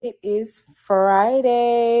It is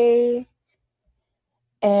Friday,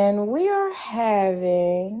 and we are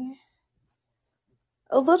having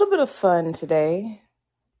a little bit of fun today.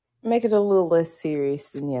 Make it a little less serious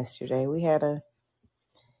than yesterday. We had a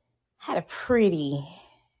pretty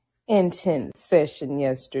intense session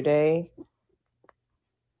yesterday.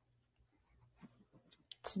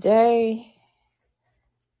 Today,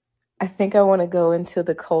 I think I want to go into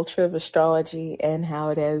the culture of astrology and how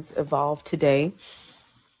it has evolved today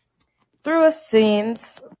through a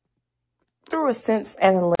sense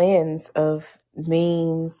and a lens of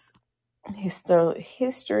memes,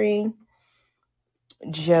 history,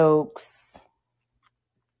 jokes,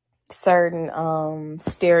 certain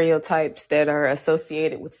stereotypes that are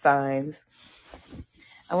associated with signs.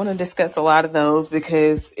 I want to discuss a lot of those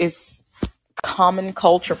because it's common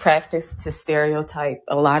culture practice to stereotype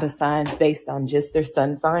a lot of signs based on just their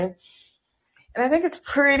sun sign. And I think it's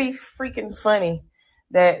pretty freaking funny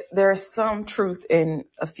that there's some truth in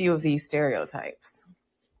a few of these stereotypes.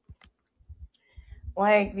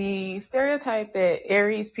 Like the stereotype that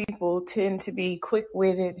Aries people tend to be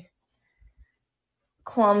quick-witted,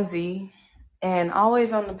 clumsy, and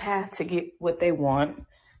always on the path to get what they want.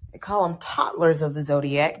 They call them toddlers of the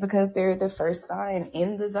zodiac because they're the first sign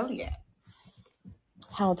in the zodiac.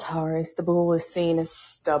 How Taurus, the bull, is seen as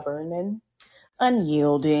stubborn and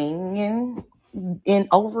unyielding and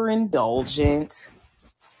overindulgent.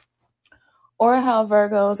 Or how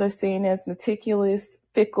Virgos are seen as meticulous,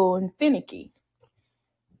 fickle, and finicky.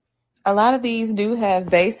 A lot of these do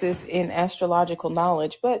have basis in astrological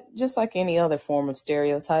knowledge, but just like any other form of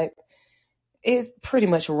stereotype, it pretty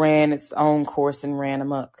much ran its own course and ran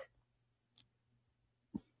amok.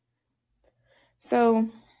 So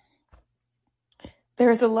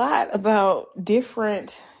there's a lot about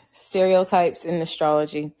different stereotypes in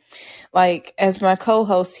astrology. Like, as my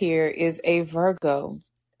co-host here is a Virgo,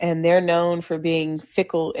 and they're known for being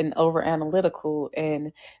fickle and over-analytical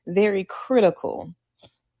and very critical.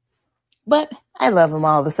 But I love them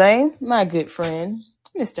all the same. My good friend,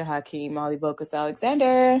 Mr. Hakeem Alibokus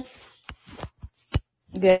Alexander.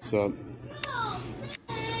 What's up?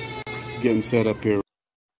 Getting set up here.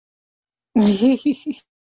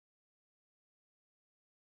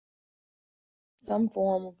 Some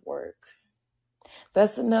form of work.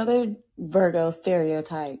 That's another Virgo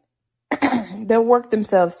stereotype. They'll work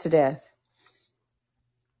themselves to death.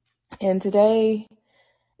 And today,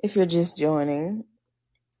 if you're just joining,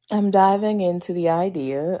 I'm diving into the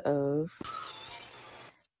idea of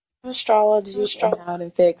astrology and how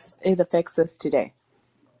it affects us today.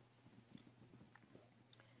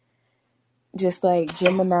 Just like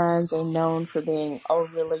Geminis are known for being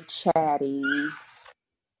overly chatty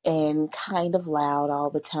and kind of loud all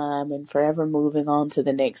the time and forever moving on to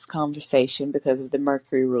the next conversation because of the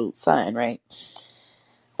Mercury ruled sign, right?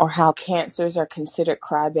 Or how Cancers are considered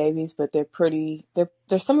crybabies, but they're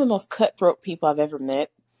some of the most cutthroat people I've ever met.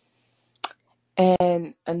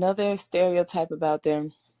 And another stereotype about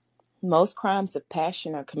them, most crimes of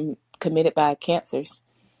passion are committed by Cancers.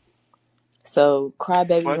 So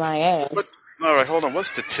crybaby my ass. All right, hold on. What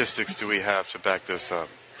statistics do we have to back this up?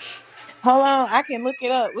 Hold on, I can look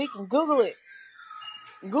it up. We can Google it.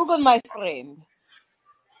 Google, my friend.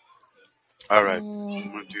 All right,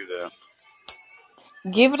 I'm going to do that.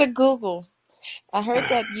 Give it a Google. I heard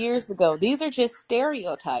that years ago. These are just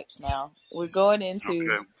stereotypes now. We're going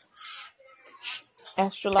into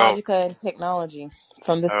Astrologica and technology.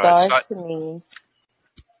 From the stars to memes.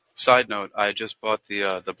 Side note, I just bought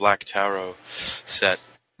the Black Tarot set,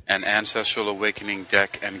 an Ancestral Awakening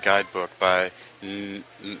deck and guidebook by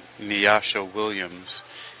Nyasha Williams,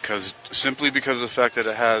 simply because of the fact that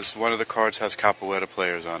it has, one of the cards has capoeira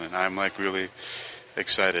players on it, and I'm like really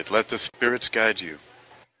excited. Let the spirits guide you.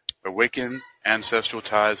 Awaken ancestral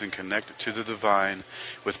ties and connect to the divine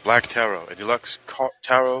with Black Tarot, a deluxe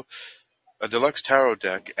tarot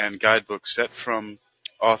deck and guidebook set from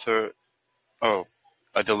author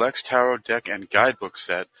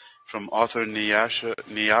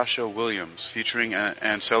Nyasha Williams, featuring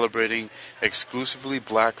and celebrating exclusively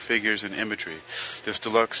black figures and imagery. This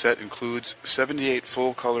deluxe set includes 78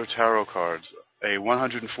 full-color tarot cards, a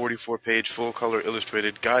 144-page full-color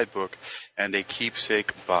illustrated guidebook, and a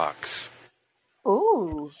keepsake box.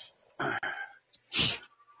 Ooh.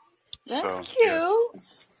 That's cute.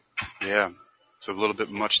 Yeah. It's a little bit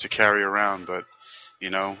much to carry around, but,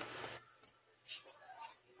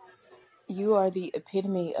 You are the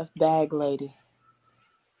epitome of bag lady.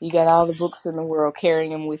 You got all the books in the world,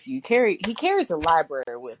 carrying them with you. He carries a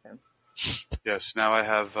library with him. Yes, now I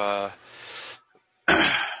have,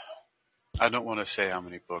 I don't want to say how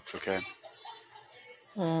many books, okay?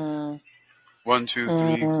 1, 2, 3,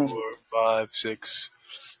 Mm, 4, 5, 6,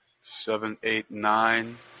 7, 8,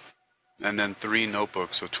 9, and then 3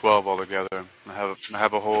 notebooks, so 12 altogether. I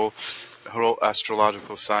have a whole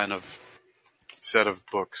astrological set of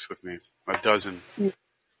books with me, a dozen.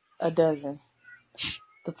 a dozen.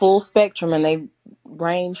 The full spectrum, and they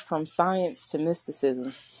range from science to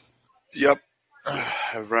mysticism. Yep,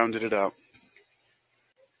 I've rounded it out.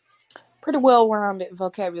 Pretty well rounded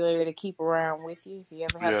vocabulary to keep around with you if you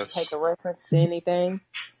ever have to take Yes, a reference to anything.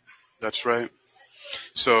 that's right.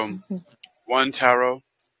 So Mhm. one tarot,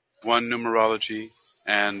 one numerology,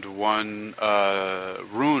 and one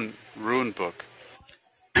rune book.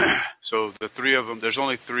 So the three of them, there's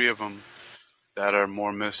only three of them that are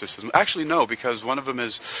more mysticism. Actually, no, because one of them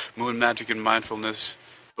is Moon Magic and Mindfulness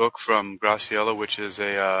book from Graciela, which is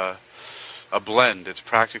a blend. It's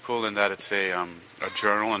practical in that it's a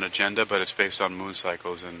journal, an agenda, but it's based on moon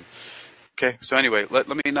cycles. And okay, so anyway, let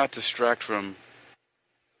me not distract from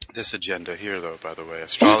this agenda here, though. By the way,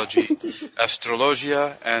 astrology,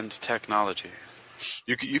 astrologia, and technology.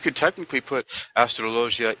 You could technically put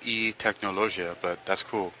astrologia y tecnologia, but that's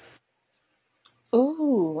cool.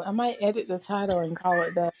 Ooh, I might edit the title and call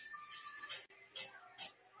it that.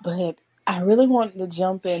 But I really wanted to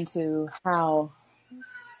jump into how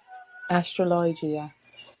astrologia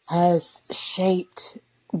has shaped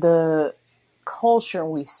the culture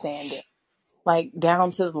we stand in, like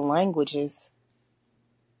down to the languages.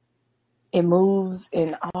 It moves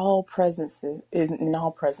in all presences, in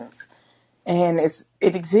all presence, and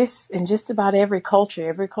it exists in just about every culture.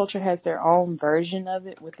 Every culture has their own version of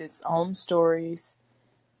it with its own stories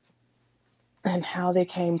and how they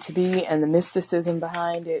came to be and the mysticism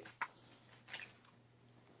behind it.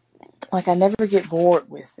 Like I never get bored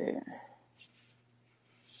with it.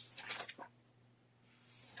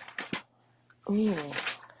 Ooh,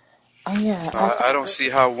 oh yeah, I I don't found. see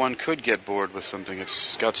how one could get bored with something.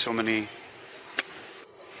 It's got so many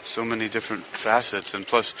different facets, and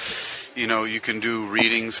plus, you can do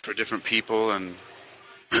readings for different people, and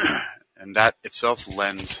that itself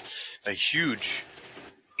lends a huge,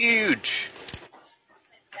 huge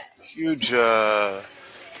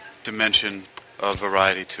dimension of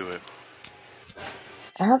variety to it.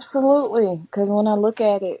 Absolutely, because when I look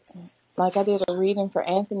at it, like I did a reading for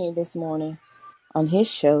Anthony this morning on his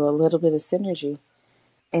show, A Little Bit of Synergy,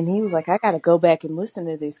 and he was like, I got to go back and listen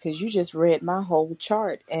to this because you just read my whole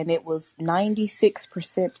chart, and it was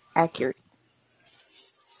 96% accurate.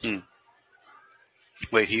 Hmm.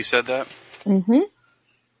 Wait, he said that? Mm-hmm.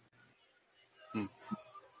 Hmm.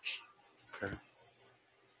 Okay.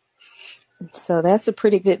 So that's a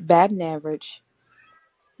pretty good batting average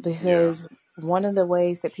Yeah. because one of the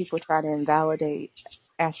ways that people try to invalidate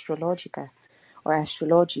astrologica or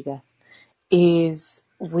astrologica is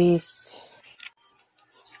with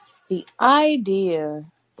the idea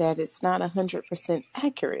that it's not 100%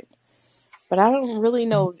 accurate. But I don't really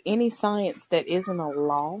know of any science that isn't a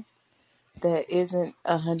law that isn't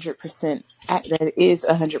 100% that is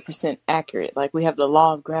 100% accurate. Like we have the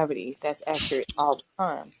law of gravity that's accurate all the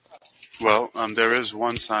time. Well, there is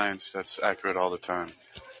one science that's accurate all the time: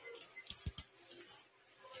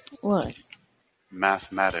 What?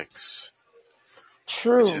 mathematics.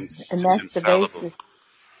 True, and It's infallible.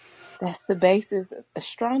 that's the basis of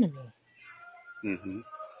astronomy. Hmm.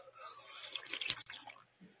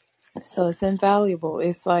 So it's invaluable.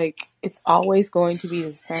 It's like it's always going to be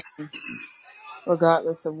the same,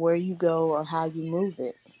 regardless of where you go or how you move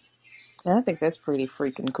it. And I think that's pretty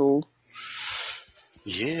freaking cool.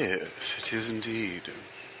 Yes, it is indeed.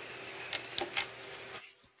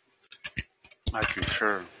 I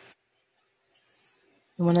concur.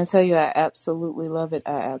 And when I tell you I absolutely love it,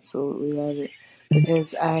 I absolutely love it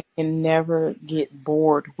because I can never get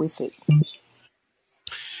bored with it.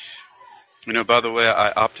 By the way,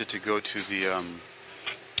 I opted to go to the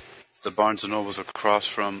Barnes and Nobles across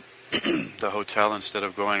from the hotel instead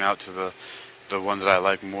of going out to the one that I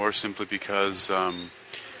like more, simply because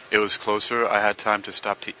it was closer. I had time to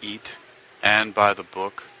stop to eat and buy the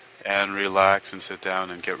book and relax and sit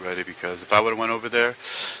down and get ready. Because if I would have went over there,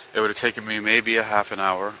 it would have taken me maybe a half an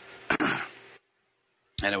hour,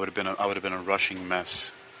 and I would have been a rushing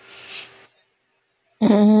mess.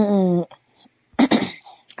 Mm,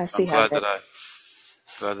 I So I'm see how that.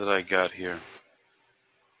 glad that I got here.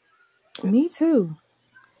 Me too.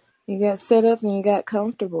 You got set up and you got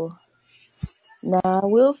comfortable. Now, I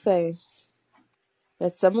will say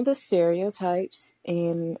that some of the stereotypes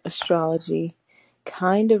in astrology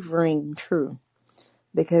kind of ring true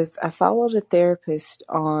because I followed a therapist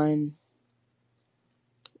on,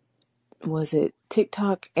 was it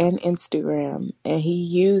TikTok and Instagram, and he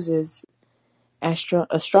uses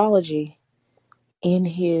astrology in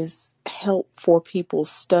his help for people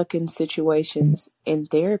stuck in situations in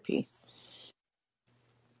therapy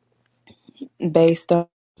based on,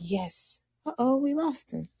 yes, uh-oh, we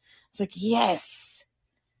lost him. It's like, yes.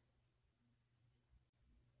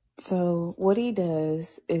 So what he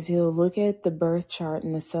does is he'll look at the birth chart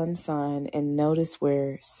and the sun sign and notice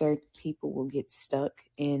where certain people will get stuck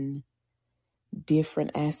in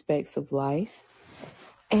different aspects of life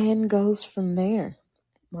and goes from there.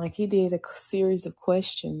 Like he did a series of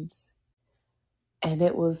questions and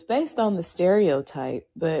it was based on the stereotype,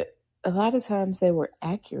 but a lot of times they were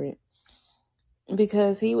accurate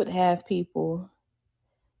because he would have people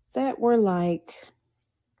that were like,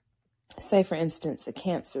 say for instance, a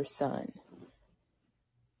Cancer sun.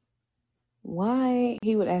 Why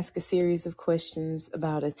he would ask a series of questions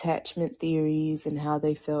about attachment theories and how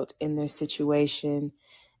they felt in their situation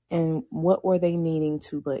and what were they needing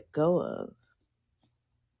to let go of.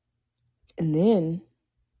 And then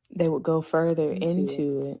they would go further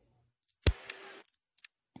into it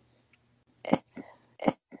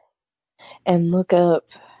and look up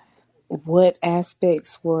what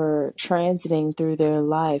aspects were transiting through their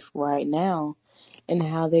life right now and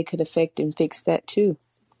how they could affect and fix that too.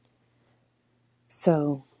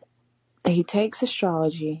 So he takes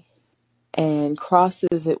astrology and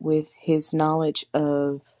crosses it with his knowledge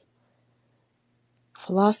of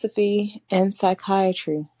philosophy and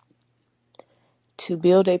psychiatry to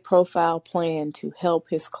build a profile plan to help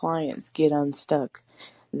his clients get unstuck.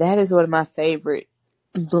 That is one of my favorite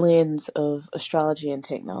blends of astrology and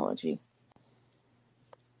technology.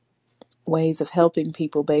 Ways of helping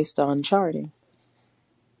people based on charting.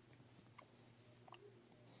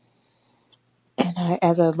 And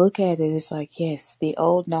as I look at it, it's like, yes, the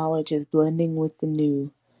old knowledge is blending with the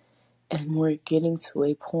new. And we're getting to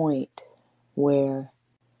a point where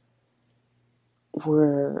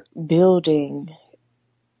we're building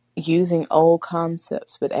using old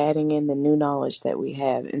concepts but adding in the new knowledge that we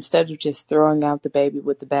have instead of just throwing out the baby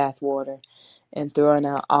with the bathwater and throwing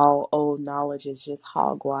out all old knowledge as just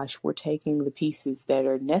hogwash. We're taking the pieces that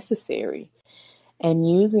are necessary and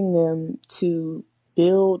using them to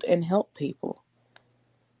build and help people.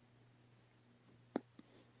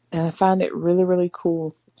 And I find it really, really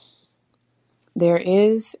cool. There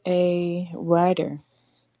is a writer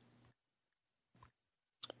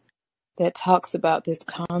that talks about this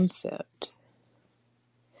concept.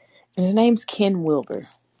 And his name's Ken Wilber.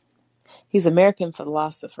 He's an American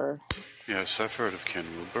philosopher. Yes, I've heard of Ken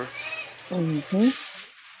Wilber. Mm-hmm.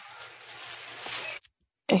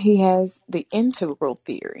 He has the integral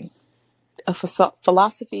theory, a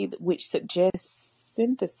philosophy which suggests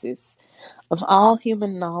synthesis of all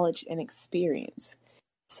human knowledge and experience.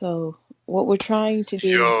 So what we're trying to do...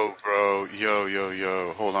 Yo, bro.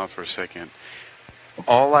 Yo. Hold on for a second.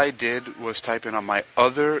 All I did was type in on my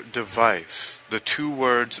other device the two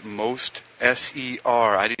words most SER.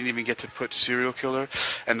 I didn't even get to put serial killer.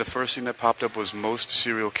 And the first thing that popped up was most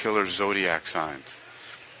serial killer zodiac signs.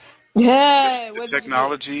 Yeah, The what did you get?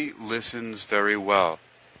 technology listens very well.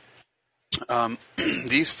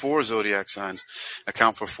 These four zodiac signs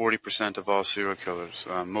account for 40% of all serial killers.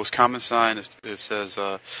 Most common sign is, it says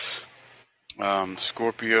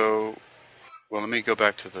Scorpio. Well, let me go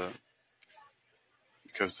back to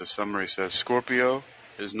because the summary says Scorpio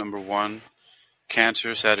is number one,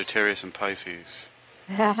 Cancer, Sagittarius, and Pisces.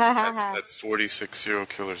 At 46 serial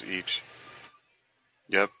killers each.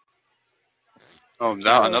 Yep. Oh,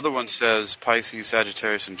 now another one says Pisces,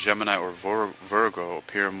 Sagittarius, and Gemini or Virgo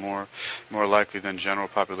appear more likely than general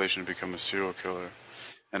population to become a serial killer.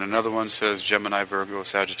 And another one says Gemini, Virgo,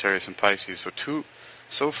 Sagittarius, and Pisces.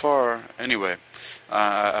 So far, anyway,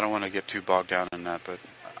 I don't want to get too bogged down in that, but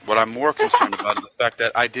what I'm more concerned about is the fact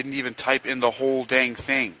that I didn't even type in the whole dang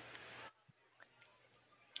thing.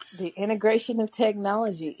 The integration of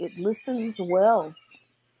technology, it listens well.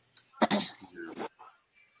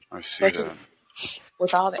 I see Especially that.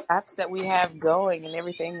 with all the apps that we have going and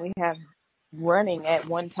everything we have running at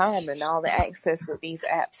one time and all the access that these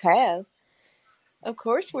apps have, of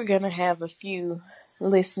course we're going to have a few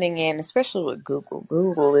listening in, especially with Google.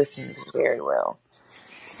 Google listens very well.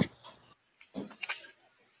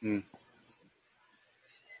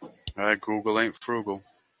 Google ain't frugal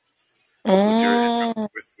Mm,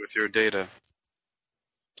 with your data.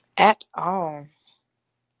 at all.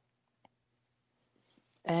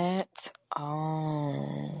 At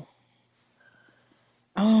all.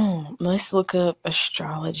 Oh, let's look up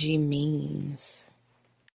astrology memes.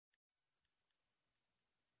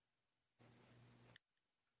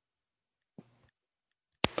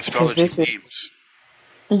 Because Astrology this is, memes.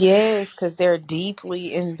 yes, because they're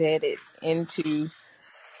deeply embedded into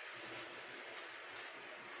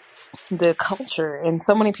the culture. And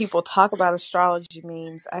so many people talk about astrology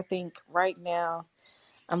memes. I think right now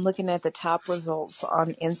I'm looking at the top results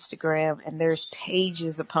on Instagram, and there's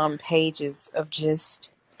pages upon pages of just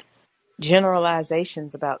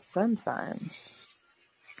generalizations about sun signs.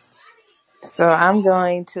 So I'm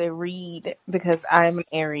going to read because I'm an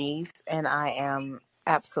Aries and I am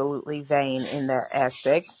absolutely vain in that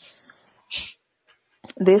aspect.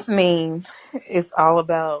 This meme is all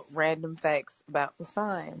about random facts about the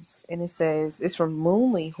signs. And it says, it's from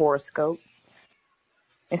Moonly Horoscope.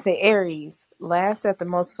 It say Aries laughs at the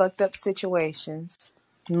most fucked up situations,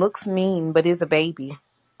 looks mean but is a baby,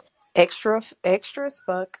 extra as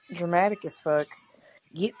fuck, dramatic as fuck,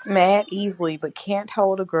 gets mad easily but can't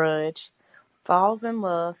hold a grudge, falls in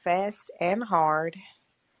love fast and hard,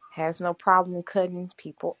 has no problem cutting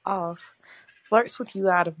people off, flirts with you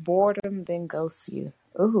out of boredom, then ghosts you.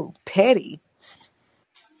 Ooh, petty.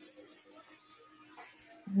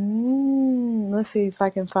 Let's see if I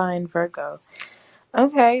can find Virgo.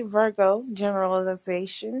 Okay, Virgo,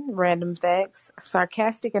 generalization, random facts,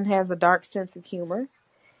 sarcastic and has a dark sense of humor,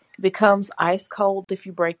 becomes ice cold if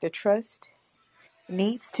you break their trust,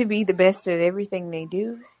 needs to be the best at everything they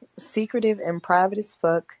do, secretive and private as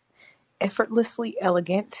fuck, effortlessly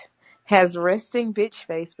elegant, has resting bitch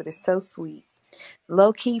face but is so sweet,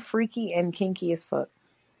 low key, freaky, and kinky as fuck.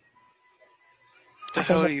 What the I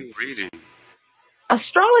hell think are you reading?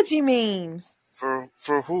 astrology memes.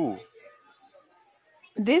 For who?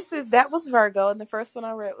 That was Virgo, and the first one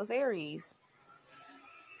I read was Aries.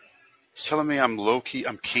 It's telling me I'm low key,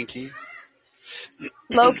 I'm kinky?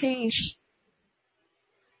 Low key.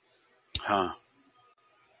 Huh.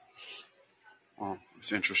 Well,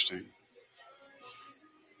 it's interesting.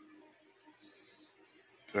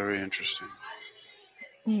 Very interesting.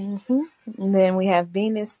 hmm And then we have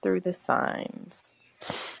Venus through the signs.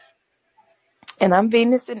 And I'm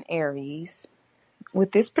Venus in Aries.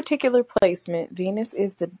 With this particular placement, Venus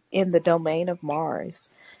is in the domain of Mars.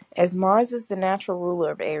 As Mars is the natural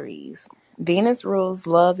ruler of Aries, Venus rules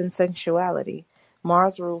love and sensuality.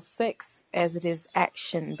 Mars rules sex as it is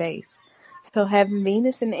action based. So having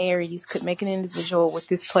Venus in Aries could make an individual with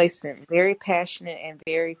this placement very passionate and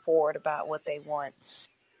very forward about what they want.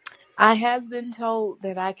 I have been told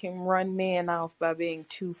that I can run men off by being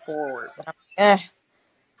too forward, but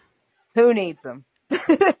who needs them?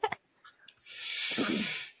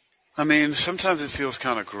 I mean, sometimes it feels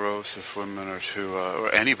kind of gross if women are too, or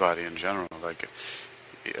anybody in general, like,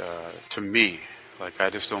 to me, like, I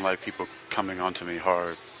just don't like people coming onto me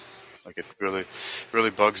hard. Like, it really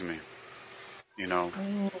bugs me. You know,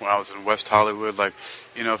 when I was in West Hollywood, like,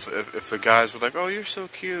 if the guys were like, "Oh, you're so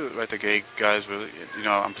cute," right? The gay guys were,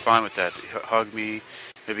 I'm fine with that. Hug me,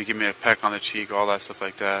 maybe give me a peck on the cheek, all that stuff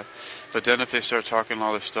like that. But then if they start talking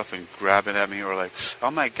all this stuff and grabbing at me, or like, "Oh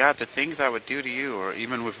my God, the things I would do to you," or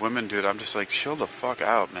even with women, dude, I'm just like, chill the fuck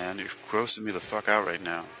out, man. You're grossing me the fuck out right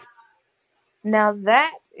now. Now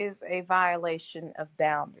that is a violation of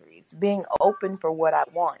boundaries. Being open for what I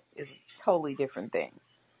want is a totally different thing.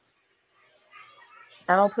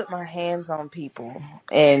 I don't put my hands on people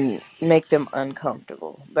and make them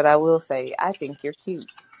uncomfortable. But I will say, I think you're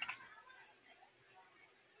cute.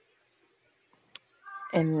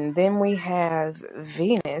 And then we have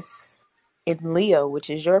Venus in Leo, which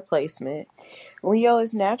is your placement. Leo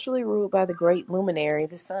is naturally ruled by the great luminary,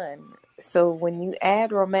 the sun. So when you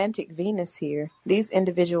add romantic Venus here, these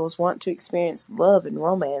individuals want to experience love and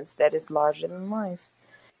romance that is larger than life.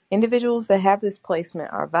 Individuals that have this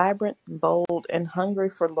placement are vibrant, bold, and hungry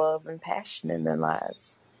for love and passion in their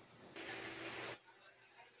lives.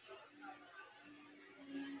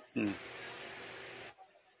 Hmm.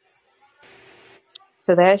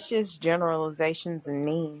 So that's just generalizations and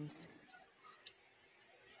memes.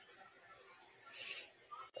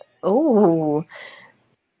 Ooh,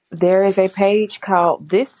 there is a page called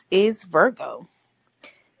This is Virgo.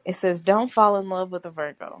 It says, don't fall in love with a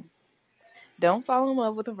Virgo. Don't fall in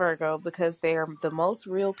love with a Virgo because they are the most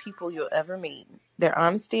real people you'll ever meet. Their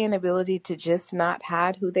honesty and ability to just not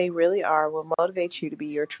hide who they really are will motivate you to be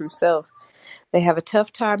your true self. They have a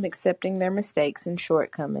tough time accepting their mistakes and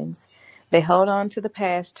shortcomings. They hold on to the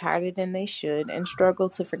past tighter than they should and struggle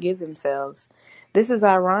to forgive themselves. This is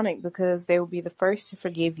ironic because they will be the first to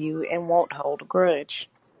forgive you and won't hold a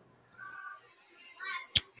grudge.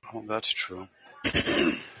 Well, that's true.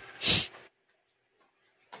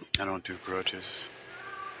 I don't do grudges.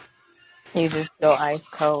 You just go ice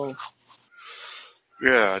cold.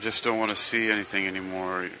 Yeah, I just don't want to see anything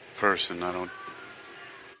anymore. Person, I don't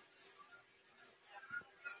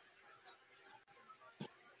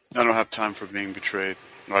have time for being betrayed.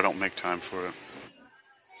 I don't make time for it.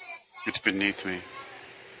 It's beneath me.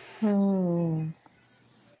 Hmm.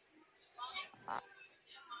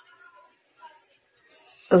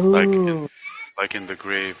 Like Ooh. like in the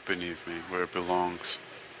grave beneath me, where it belongs.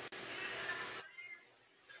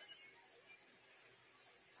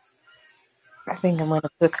 I think I'm gonna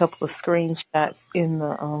put a couple of screenshots in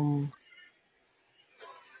the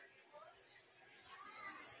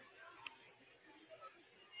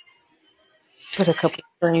put a couple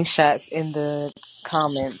of screenshots in the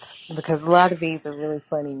comments because a lot of these are really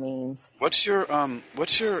funny memes. What's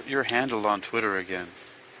your handle on Twitter again?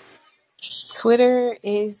 Twitter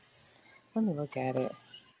is, let me look at it.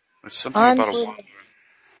 It's something On about a Twitter, wanderer.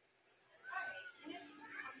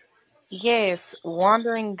 yes,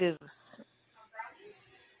 Wandering Goose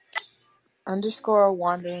underscore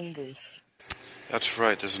Wandering Goose. That's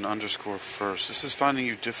right. There's an underscore first. This is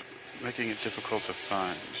making it difficult to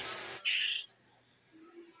find.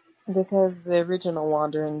 Because the original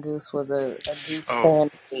Wandering Goose was a goose Oh,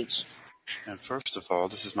 fan page. and first of all,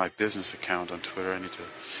 this is my business account on Twitter. I need to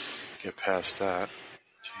get past that.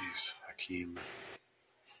 Jeez, Hakeem.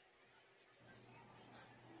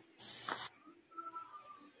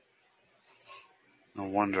 No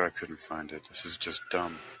wonder I couldn't find it. This is just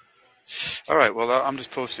dumb. All right, well, I'm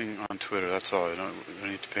just posting on Twitter. That's all. I don't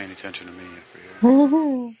need to pay any attention to me over here.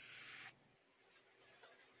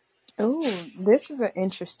 Ooh, this is an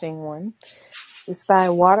interesting one. It's by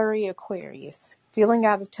Watery Aquarius. Feeling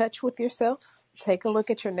out of touch with yourself? Take a look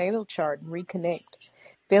at your natal chart and reconnect.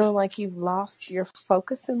 Feeling like you've lost your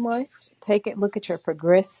focus in life? Take a look at your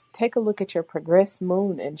progress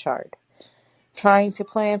moon and chart. Trying to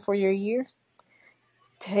plan for your year?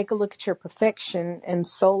 Take a look at your perfection and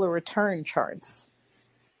solar return charts.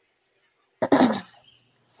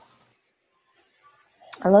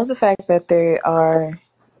 I love the fact that they are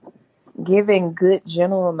giving good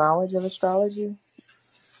general knowledge of astrology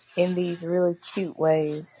in these really cute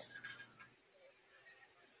ways.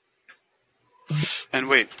 And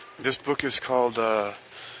wait, this book is called.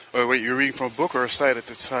 Oh, wait, you're reading from a book or a site at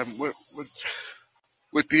the time?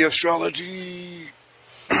 With the astrology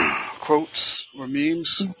quotes or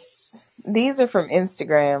memes? These are from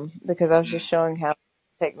Instagram because I was just showing how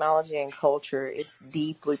technology and culture is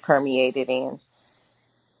deeply permeated in.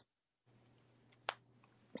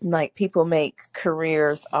 Like people make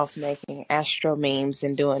careers off making astro memes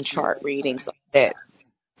and doing chart readings like that.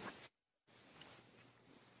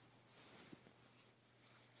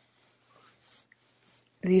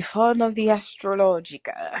 The fun of the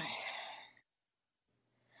Astrologica.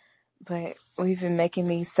 But we've been making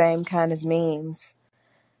these same kind of memes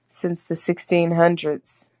since the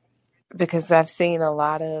 1600s because I've seen a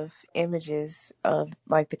lot of images of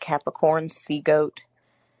like the Capricorn sea goat.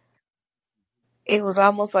 It was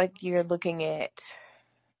almost like you're looking at,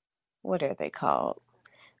 what are they called?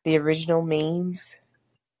 The original memes,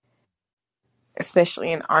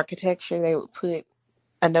 especially in architecture. They would put,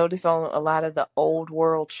 I noticed on a lot of the old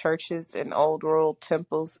world churches and old world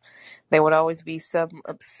temples, there would always be some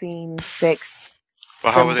obscene sex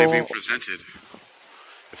Well, how are they being symbol. presented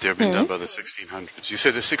if they've been Hmm? done by the 1600s? You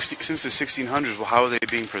said since the 1600s. Well, how are they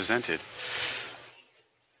being presented?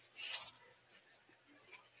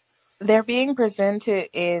 They're being presented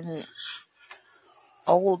in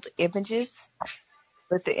old images,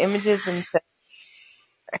 but the images themselves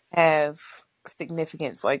have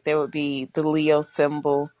significance. Like there would be the Leo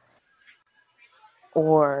symbol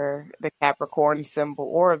or the Capricorn symbol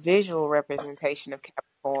or a visual representation of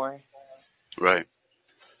Capricorn Right.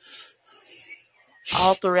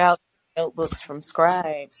 all throughout notebooks from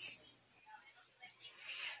scribes.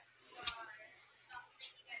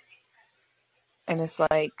 And it's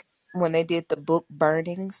like when they did the book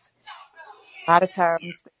burnings, a lot of times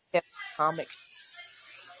they kept comics,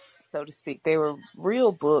 so to speak. They were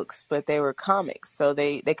real books, but they were comics. So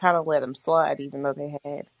they kind of let them slide, even though they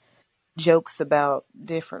had jokes about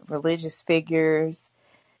different religious figures,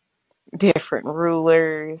 different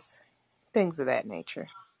rulers, things of that nature.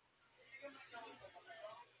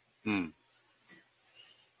 Hmm.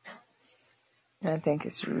 I think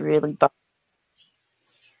it's really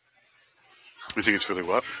You think it's really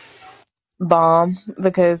what? bomb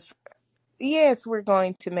because, yes, we're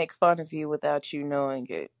going to make fun of you without you knowing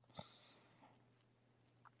it.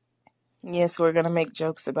 Yes, we're going to make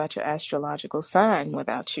jokes about your astrological sign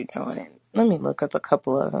without you knowing it. Let me look up a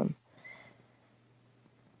couple of them.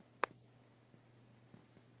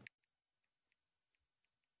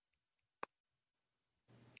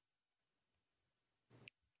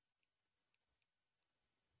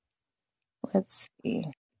 Let's see.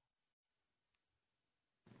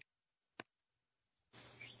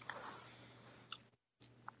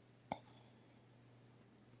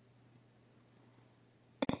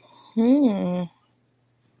 Hmm.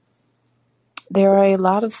 There are a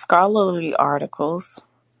lot of scholarly articles.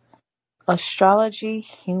 Astrology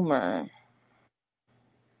humor.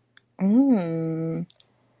 Hmm.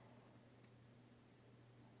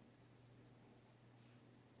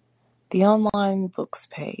 The online books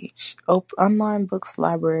page. Online books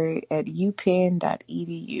library at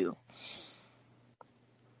upenn.edu.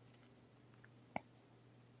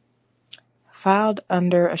 Filed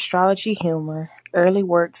under Astrology Humor, early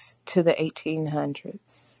works to the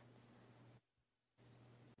 1800s.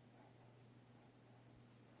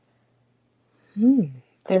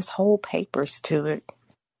 There's whole papers to it.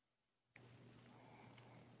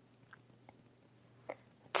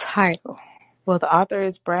 Title. Well, the author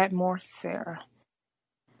is Bradmore Sarah.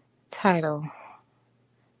 Title.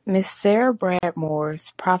 Miss Sarah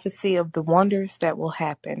Bradmore's Prophecy of the Wonders That Will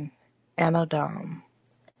Happen. Anno Dom.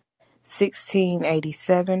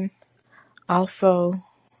 1687. Also,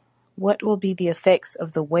 what will be the effects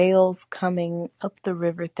of the whales coming up the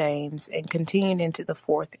River Thames and continuing into the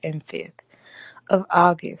 4th and 5th of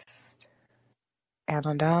August?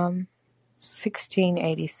 Anno Dom.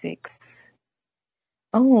 1686.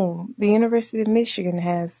 Oh, the University of Michigan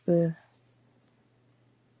has the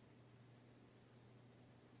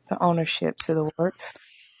ownership to the works.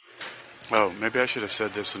 Oh, maybe I should have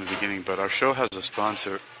said this in the beginning, but our show has a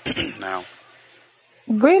sponsor now.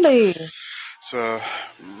 Really? It's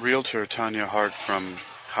realtor Tanya Hart from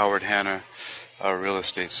Howard Hanna Real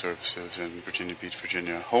Estate Services in Virginia Beach,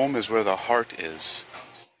 Virginia. Home is where the heart is.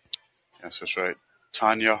 Yes, that's right.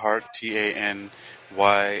 Tanya Hart,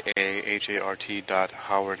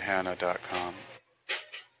 TanyAHart.HART.HowardHanna.com.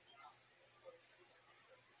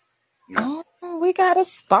 Yeah. Oh, we got a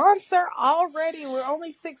sponsor already. We're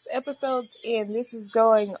only 6 episodes in. This is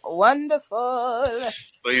going wonderful.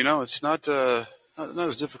 But it's not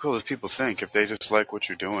as difficult as people think. If they just like what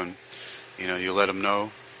you're doing, you let them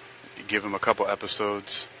know. You give them a couple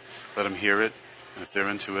episodes, let them hear it. And if they're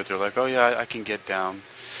into it, they're like, oh yeah, I can get down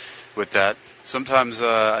with that. Sometimes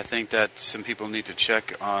I think that some people need to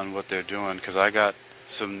check on what they're doing, because I got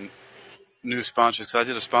some new sponsors. 'Cause I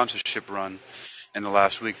did a sponsorship run in the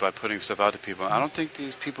last week by putting stuff out to people. I don't think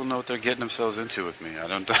these people know what they're getting themselves into with me. I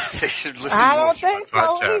don't. They should listen I more don't to my think so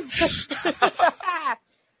podcast. either.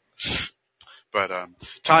 But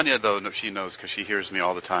Tanya, though, she knows because she hears me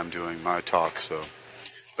all the time doing my talk. So,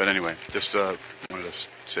 but anyway, just wanted to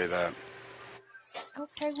say that.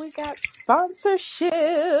 Okay, we got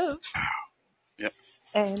sponsorship. Yep.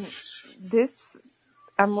 And this,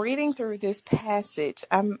 I'm reading through this passage.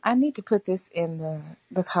 I need to put this in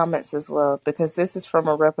the comments as well, because this is from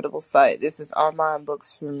a reputable site. This is online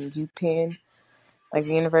books from UPenn, like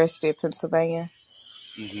the University of Pennsylvania,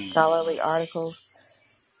 Mm-hmm. scholarly articles.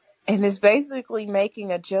 And it's basically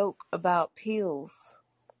making a joke about pills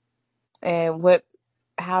and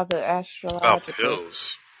how the About astrological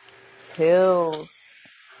pills. pills.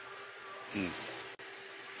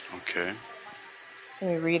 Okay.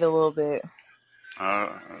 Let me read a little bit. Uh,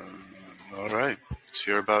 all right. Let's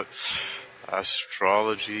hear about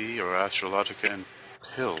astrology or astrologica and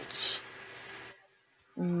pills.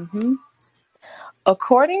 hmm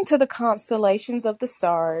According to the constellations of the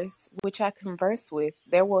stars, which I converse with,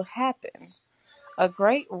 there will happen a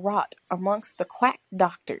great rot amongst the quack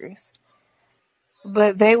doctors,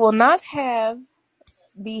 but they will not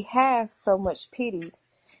be half so much pitied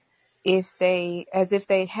as if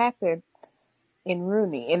they happened in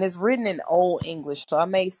Rooney. And it's written in Old English, so I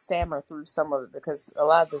may stammer through some of it because a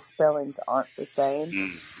lot of the spellings aren't the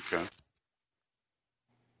same. Okay.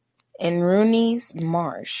 In Rooney's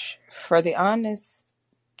marsh, for the honest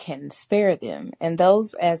can spare them, and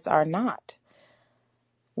those as are not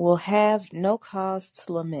will have no cause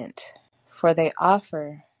to lament, for they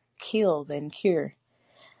offer kill than cure.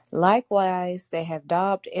 Likewise they have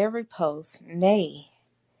daubed every post, nay,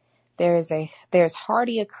 there's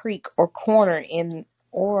hardly a creek or corner in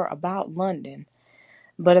or about London,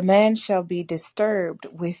 but a man shall be disturbed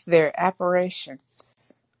with their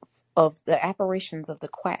apparitions of the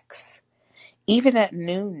quacks, even at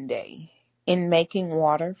noonday, in making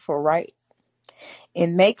water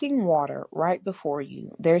right before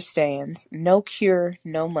you, there stands no cure,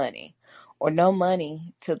 no money, or no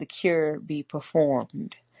money till the cure be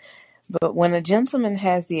performed. But when a gentleman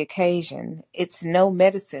has the occasion, it's no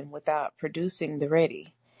medicine without producing the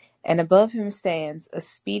ready, and above him stands a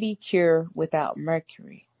speedy cure without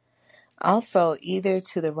mercury. Also, either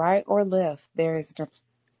to the right or left, there is an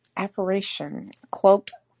apparition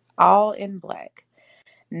cloaked all in black,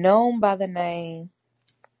 known by the name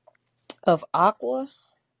of Aqua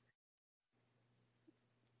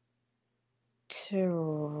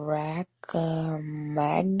Terraco.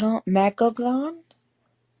 Magagon?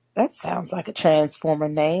 That sounds like a Transformer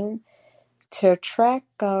name.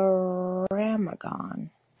 Tetracramagon.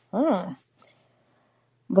 Hmm.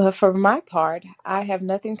 But for my part, I have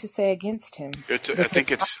nothing to say against him. I Because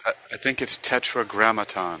think it's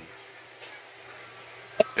Tetragrammaton.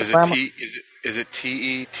 Is it Tetragramma- T? Is it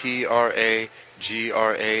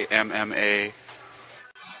Tetragramma?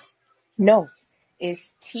 no,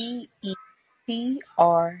 it's Tetrachyma.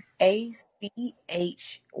 All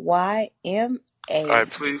right,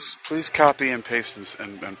 please copy and paste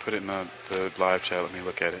and put it in the live chat. Let me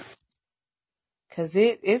look at it. Because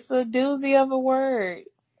it's a doozy of a word.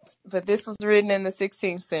 But this was written in the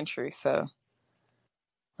 16th century, so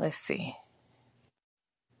let's see.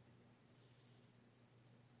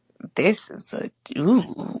 This is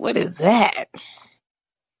what is that?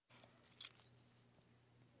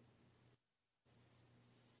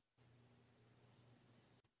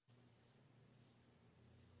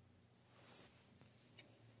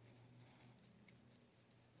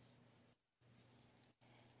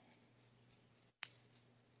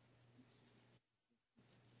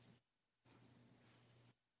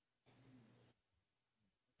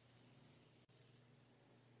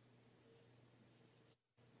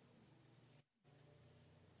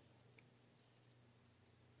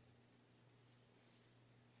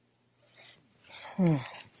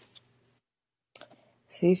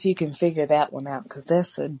 See if you can figure that one out, because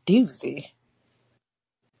that's a doozy.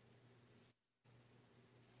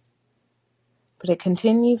 But it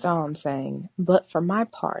continues on saying, "But for my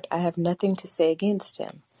part, I have nothing to say against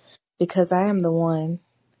him, because I am one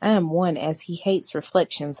as he hates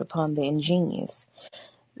reflections upon the ingenious,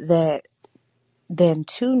 that then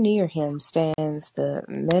too near him stands the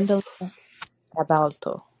Mendel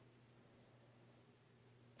Abalto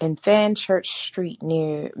in Fanchurch Street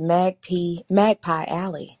near Magpie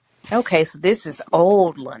Alley." Okay, so this is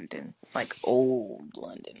old London, like old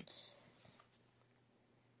London.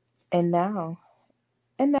 And now,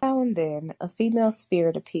 and now and then, a female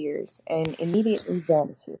spirit appears and immediately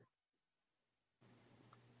vanishes.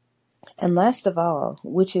 And last of all,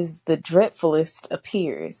 which is the dreadfulest,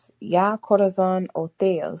 appears Ya Corazon o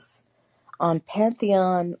Theos on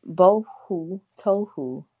Pantheon Bohu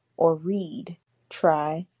Tohu, or read,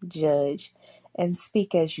 try, judge, and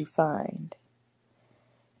speak as you find.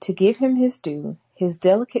 To give him his due, he is a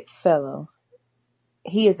delicate fellow,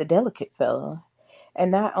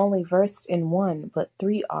 and not only versed in one but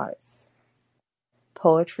three arts,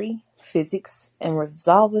 poetry, physics, and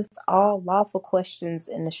resolveth all lawful questions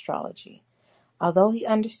in astrology, although he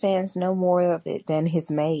understands no more of it than his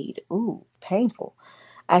maid. Ooh, painful.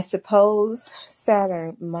 I suppose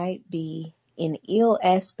Saturn might be in ill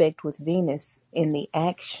aspect with Venus in the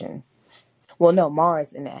action. Well, no,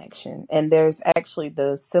 Mars in action. And there's actually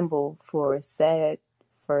the symbol for Saturn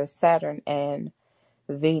and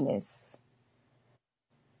Venus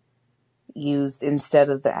used instead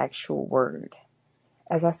of the actual word.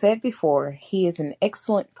 As I said before, he is an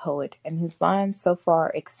excellent poet, and his lines so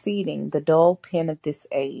far exceeding the dull pen of this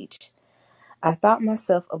age. I thought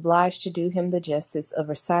myself obliged to do him the justice of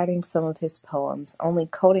reciting some of his poems, only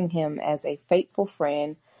quoting him as a faithful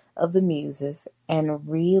friend of the Muses, and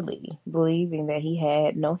really believing that he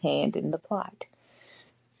had no hand in the plot.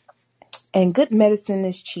 And good medicine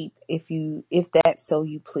is cheap, if that so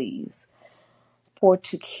you please. For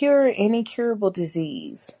to cure any curable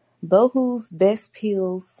disease, Bohu's best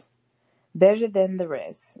pills, better than the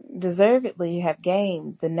rest, deservedly have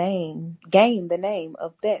gained the name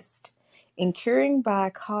of best, in curing by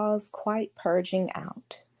cause quite purging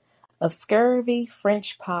out, of scurvy,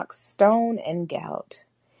 French pox, stone, and gout,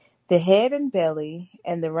 the head and belly,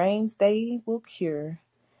 and the reins they will cure,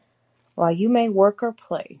 while you may work or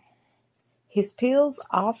play. His pills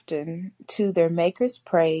often to their maker's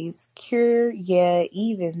praise cure, yea,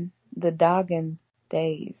 even the Doggin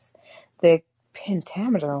days. The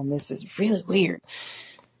pentameter on this is really weird.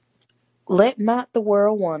 Let not the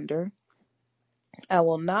world wonder. I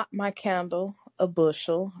will not my candle a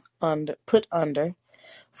bushel put under,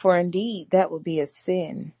 for indeed that would be a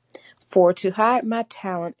sin. For to hide my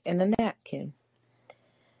talent in a napkin.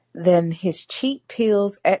 Then his cheap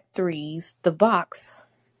pills at threes, the box,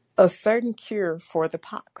 a certain cure for the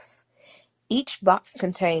pox. Each box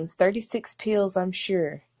contains 36 pills, I'm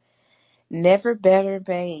sure, never better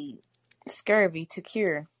made, scurvy to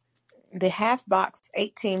cure. The half box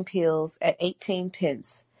 18 pills at 18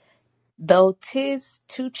 pence, though 'tis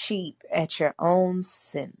too cheap at your own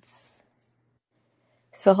sense.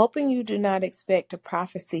 So hoping you do not expect a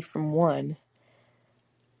prophecy from one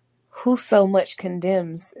who so much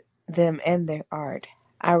condemns them and their art,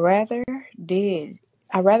 I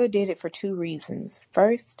I rather did it for two reasons.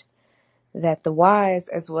 First, that the wise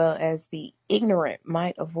as well as the ignorant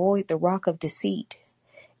might avoid the rock of deceit.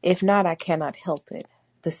 If not, I cannot help it.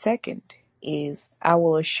 The second is, I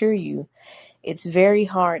will assure you, it's very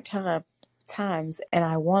hard times, and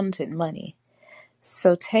I wanted money.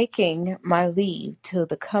 So taking my leave till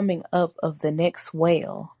the coming up of the next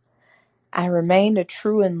whale, I remained a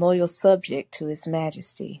true and loyal subject to His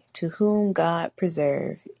Majesty, to whom God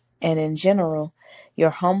preserve, and in general,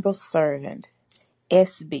 your humble servant,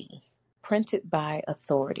 S.B., printed by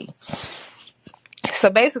authority. So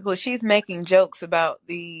basically, she's making jokes about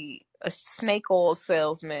the snake oil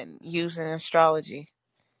salesman using astrology.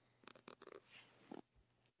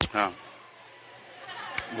 Oh.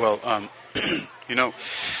 Well, you know,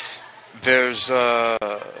 there's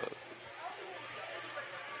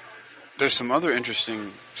some other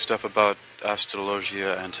interesting stuff about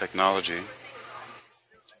astrologia and technology.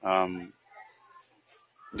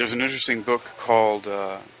 There's an interesting book called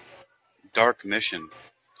Dark Mission: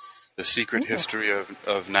 The Secret History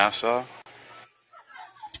of NASA,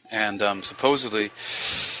 and supposedly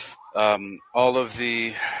all of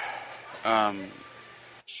the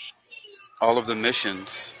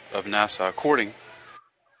missions of NASA, according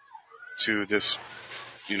to this,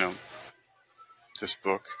 this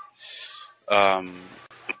book,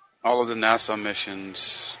 all of the NASA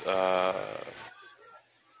missions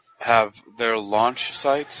have their launch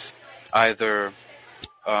sites either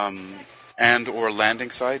and or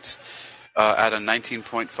landing sites at a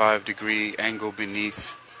 19.5 degree angle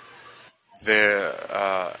beneath their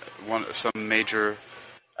some major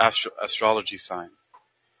astrology sign.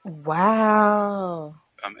 Wow.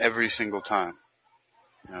 Every single time.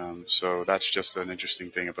 So that's just an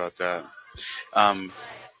interesting thing about that.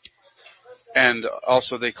 And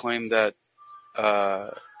also, they claim that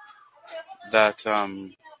that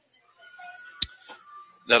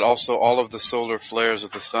also all of the solar flares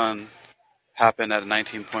of the sun happen at a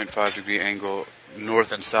 19.5 degree angle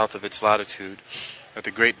north and south of its latitude. That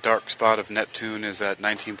the great dark spot of Neptune is at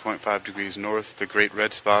 19.5 degrees north. The great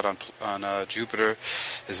red spot on Jupiter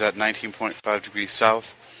is at 19.5 degrees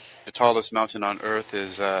south. The tallest mountain on Earth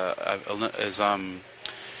is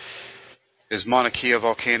Mauna Kea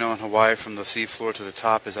volcano in Hawaii. From the seafloor to the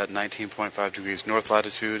top is at 19.5 degrees north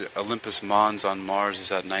latitude. Olympus Mons on Mars is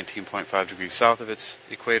at 19.5 degrees south of its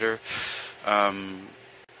equator. And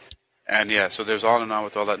yeah, so there's on and on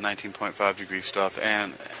with all that 19.5 degree stuff,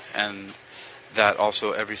 and that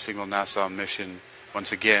also every single NASA mission,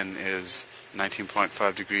 once again, is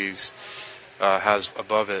 19.5 degrees, has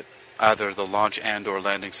above it either the launch and or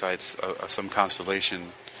landing sites, some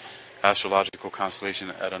constellation, astrological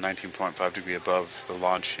constellation at a 19.5 degree above the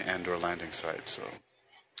launch and or landing site. So,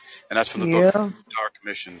 and that's from the book Dark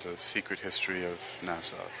Mission: The Secret History of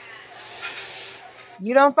NASA.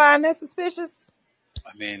 You don't find that suspicious?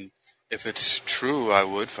 I mean, if it's true, I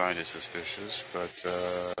would find it suspicious, but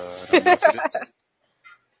I don't know if it is.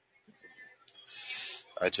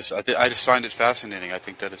 I just find it fascinating. I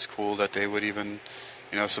think that it's cool that they would even,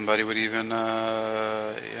 somebody would even,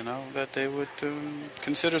 that they would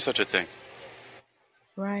consider such a thing.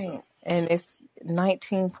 Right. So, and it's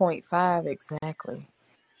 19.5 exactly.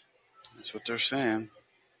 That's what they're saying.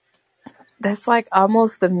 That's like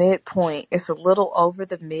almost the midpoint. It's a little over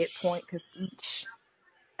the midpoint because each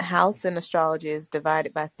house in astrology is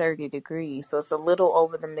divided by 30 degrees. So it's a little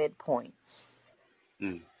over the midpoint.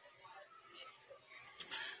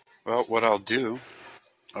 Well, what I'll do...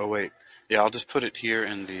 Oh, wait. Yeah, I'll just put it here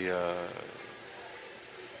in the...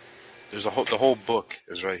 The whole book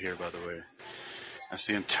is right here, by the way. That's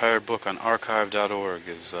the entire book on archive.org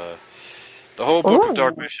is... the whole book of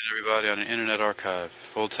Dark Mission, everybody, on an Internet Archive.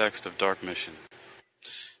 Full text of Dark Mission.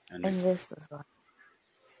 And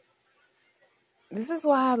this is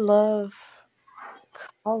why I love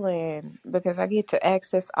calling, because I get to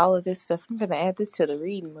access all of this stuff. I'm going to add this to the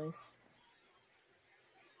reading list.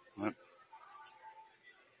 What?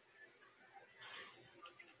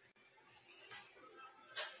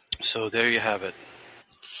 So there you have it.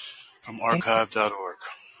 From archive.org.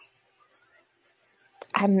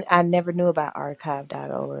 I never knew about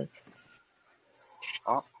archive.org.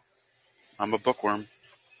 Oh, I'm a bookworm.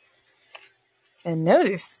 And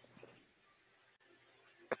notice.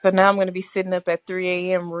 So now I'm going to be sitting up at 3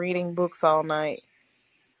 a.m. reading books all night.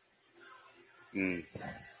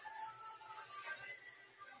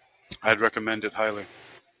 I'd recommend it highly.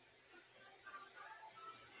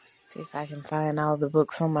 See if I can find all the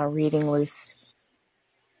books on my reading list.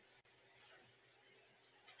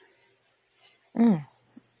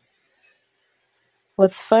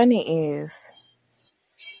 What's funny is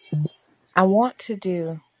I want to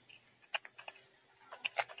do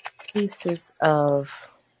pieces of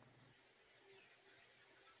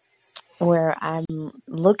where I'm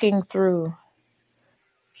looking through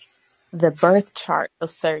the birth chart of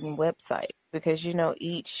certain websites because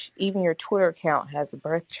even your Twitter account has a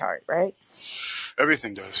birth chart, right?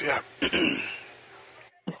 Everything does, yeah.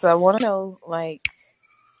 So I want to know, like,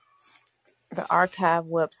 the archive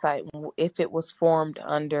website, if it was formed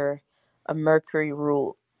under a Mercury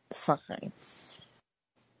ruled sign.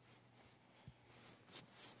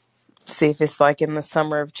 See if it's like in the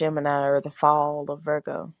summer of Gemini or the fall of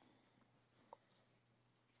Virgo.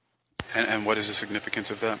 And what is the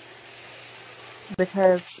significance of that?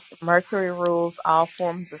 Because Mercury rules all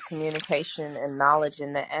forms of communication and knowledge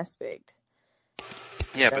in that aspect.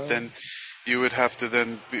 Yeah, but So, then you would have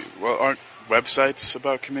to well, aren't websites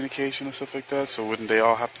about communication and stuff like that? So wouldn't they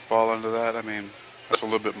all have to fall under that? I mean, that's a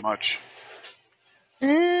little bit much.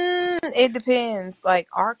 it depends. Like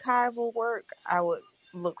archival work, I would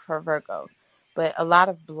look for Virgo. But a lot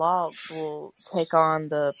of blogs will take on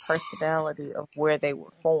the personality of where they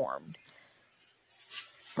were formed.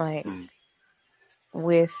 Like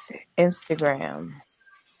with Instagram,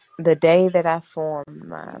 the day that I formed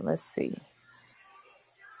mine, let's see,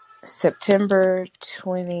 September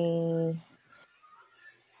 20,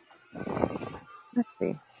 let's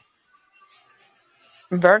see,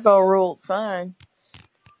 Virgo ruled sign,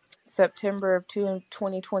 September of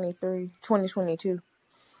 2023, 2022.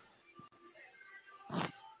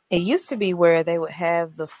 It used to be where they would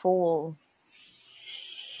have the full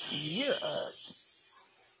year up.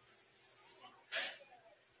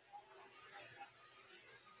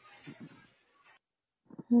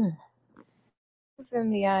 It's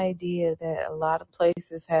in the idea that a lot of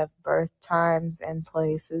places have birth times and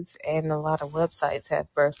places, and a lot of websites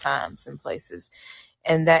have birth times and places.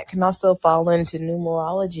 And that can also fall into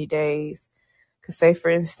numerology days. Because, say, for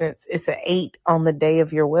instance, it's an 8 on the day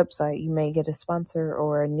of your website. You may get a sponsor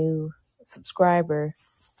or a new subscriber,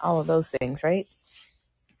 all of those things, right?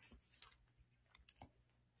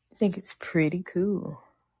 I think it's pretty cool.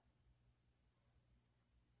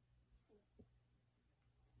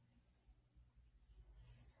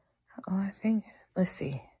 Let's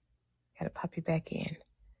see. Gotta pop you back in.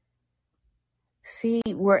 See,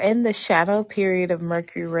 we're in the shadow period of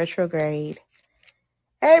Mercury retrograde.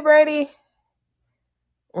 Hey, Brady.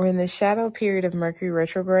 We're in the shadow period of Mercury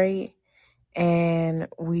retrograde, and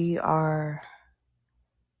we are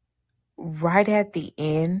right at the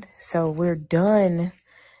end. So we're done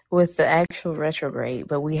with the actual retrograde,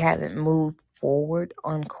 but we haven't moved forward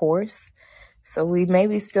on course. So we may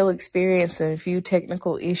be still experiencing a few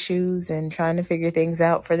technical issues and trying to figure things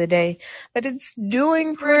out for the day, but it's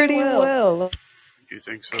doing pretty well. You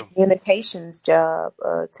think so? Communications job,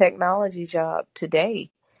 technology job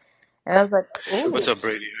today. And I was like, What's ooh, up,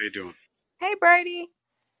 Brady? How you doing? hey, Brady,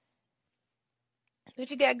 what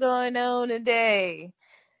you got going on today?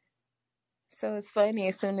 So it's funny,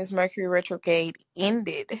 as soon as Mercury retrograde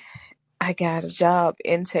ended, I got a job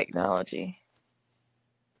in technology.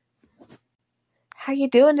 How you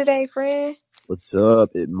doing today, friend? What's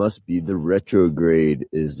up? It must be the retrograde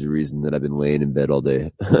is the reason that I've been laying in bed all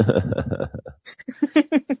day.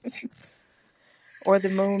 Or the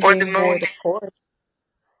moon being void, of course.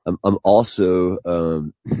 I'm also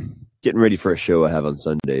getting ready for a show I have on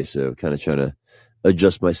Sunday, so kind of trying to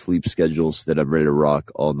adjust my sleep schedule so that I'm ready to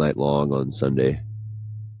rock all night long on Sunday.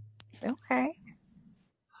 Okay.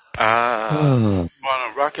 I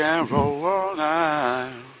wanna rock and roll all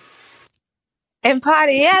night. And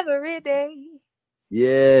party every day.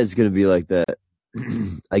 Yeah, it's gonna be like that.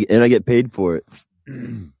 I get paid for it.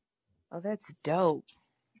 Oh, that's dope.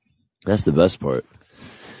 That's the best part.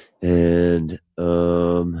 And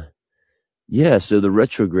yeah, so the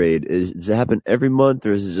retrograde does it happen every month,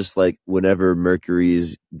 or is it just like whenever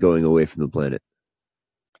Mercury's going away from the planet?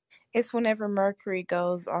 It's whenever Mercury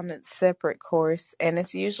goes on its separate course, and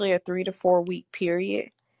it's usually a 3 to 4 week period.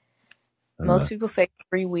 Most people say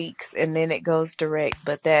 3 weeks, and then it goes direct.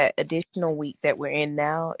 But that additional week that we're in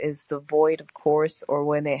now is the void of course, or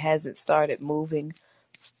when it hasn't started moving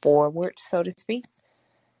forward, so to speak.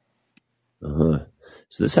 So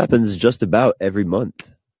this happens just about every month.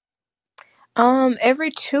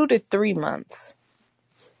 Every 2 to 3 months.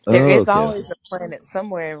 There is always a planet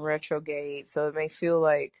somewhere in retrograde, so it may feel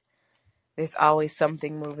like there's always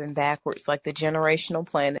something moving backwards. Like the generational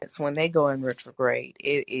planets, when they go in retrograde,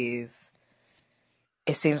 it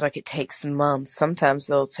seems like it takes months. Sometimes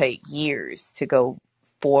they'll take years to go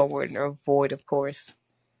forward or void, of course.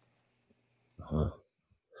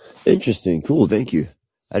 Interesting. Cool. Thank you.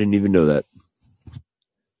 I didn't even know that.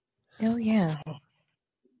 Oh, yeah.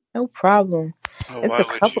 No problem. Oh, It's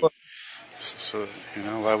a couple of So,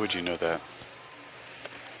 why would you know that?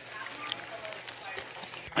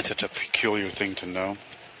 It's such a peculiar thing to know.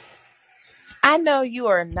 I know you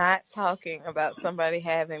are not talking about somebody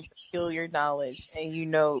having peculiar knowledge and you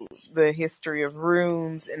know the history of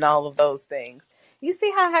runes and all of those things. You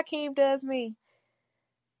see how Hakeem does me?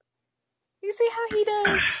 You see how he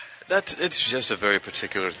does? It's just a very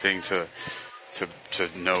particular thing to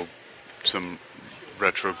know some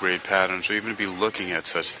retrograde patterns or even to be looking at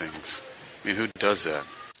such things. I mean, who does that?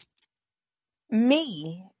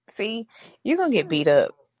 Me. See, you're going to get beat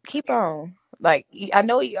up. Keep on. Like, I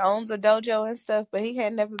know he owns a dojo and stuff, but he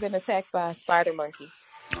had never been attacked by a spider monkey.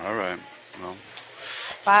 All right. Well,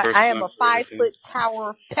 I first am time a for everything. 5-foot tower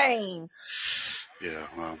of pain. Yeah,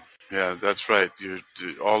 well, yeah, that's right.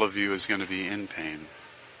 All of you is going to be in pain.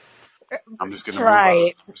 I'm just going to move Try out.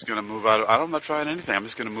 it. I'm just going to move out. I'm not trying anything. I'm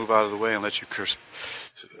just going to move out of the way and let you curse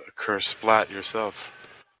splat yourself.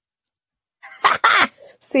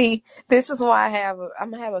 See, this is why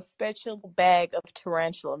I'm gonna have a special bag of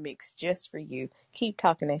tarantula mix just for you. Keep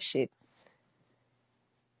talking that shit.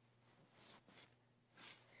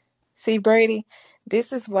 See, Brady,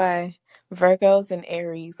 this is why Virgos and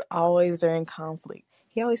Aries always are in conflict.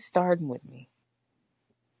 He always starting with me.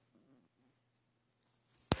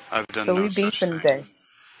 I've done So no we such beefing thing. today.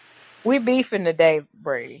 We beefing today,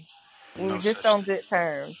 Brady. We were No just such on thing. good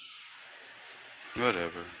terms.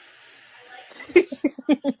 Whatever.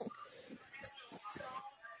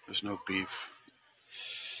 There's no beef.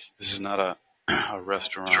 This is not a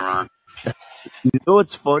restaurant. You know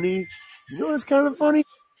what's funny? You know what's kind of funny?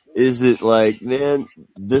 Is it like, man,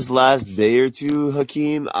 this last day or two,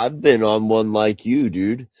 Hakeem, I've been on one like you,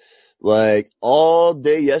 dude. Like all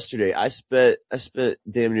day yesterday, I spent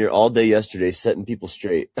damn near all day yesterday setting people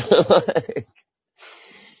straight. Like,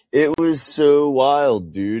 it was so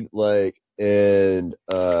wild, dude. Like, and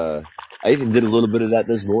I even did a little bit of that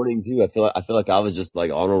this morning too. I feel like I was just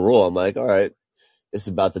like on a roll. I'm like, all right, it's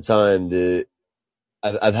about the time that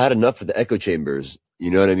I've had enough of the echo chambers.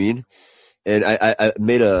 You know what I mean? And I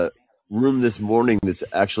made a room this morning that's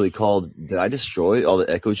actually called "Did I Destroy All the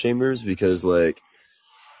Echo Chambers?" Because like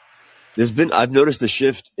I've noticed a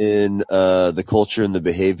shift in the culture and the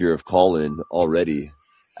behavior of call-in already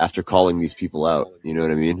after calling these people out. You know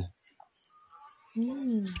what I mean?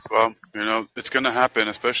 Well, it's going to happen,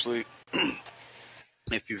 especially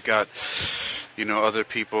if you've got, other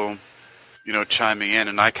people, chiming in.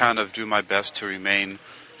 And I kind of do my best to remain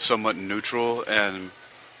somewhat neutral and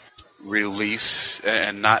release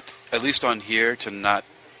and not, at least on here, to not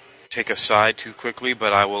take a side too quickly,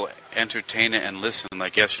 but I will entertain it and listen.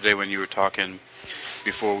 Like yesterday when you were talking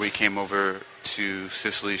before we came over to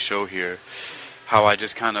Cicely's show here, how I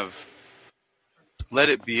just kind of let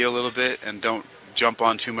it be a little bit and don't jump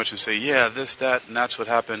on too much and say, yeah, this, that, and that's what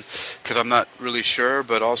happened, because I'm not really sure.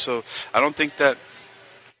 But also, I don't think that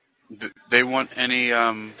they want any,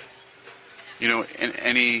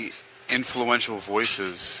 any influential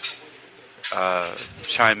voices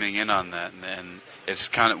chiming in on that, and it's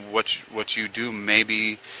kind of what you do,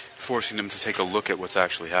 maybe forcing them to take a look at what's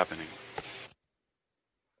actually happening.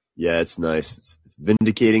 Yeah, it's nice. It's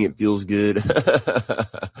vindicating. It feels good.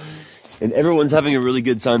 And everyone's having a really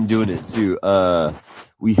good time doing it too.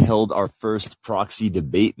 We held our first proxy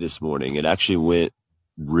debate this morning. It actually went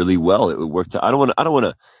really well. It worked out. I don't want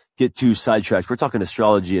to get too sidetracked. We're talking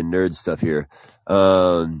astrology and nerd stuff here.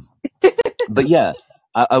 But yeah,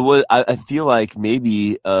 I feel like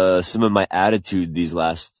maybe some of my attitude these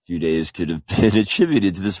last few days could have been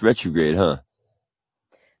attributed to this retrograde, huh?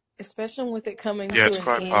 Especially with it coming Yeah, to it's an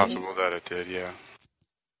quite end. possible that it did, yeah.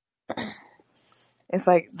 It's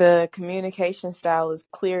like the communication style is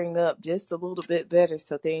clearing up just a little bit better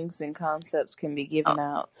so things and concepts can be given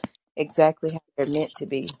out exactly how they're meant to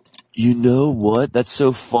be. You know what? That's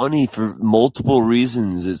so funny for multiple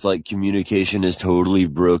reasons. It's like communication is totally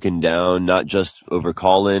broken down, not just over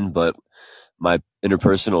call-in, but my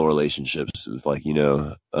interpersonal relationships with like,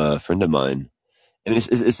 a friend of mine. And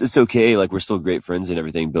it's okay. Like we're still great friends and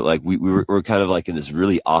everything, but like we're kind of like in this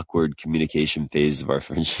really awkward communication phase of our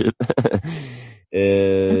friendship.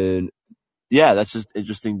 And yeah, that's just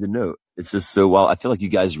interesting to note. It's just so wild. I feel like you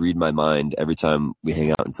guys read my mind every time we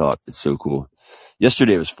hang out and talk. It's so cool.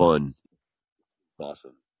 Yesterday was fun.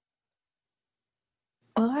 Awesome.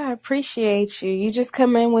 Well, I appreciate you. You just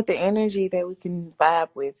come in with the energy that we can vibe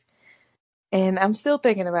with. And I'm still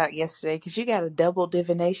thinking about yesterday because you got a double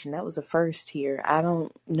divination. That was a first here. I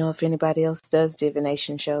don't know if anybody else does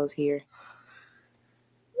divination shows here.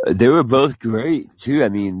 They were both great too. I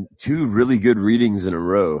mean, two really good readings in a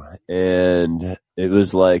row. And it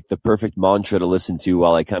was like the perfect mantra to listen to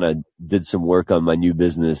while I kind of did some work on my new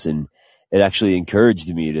business and it actually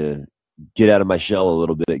encouraged me to get out of my shell a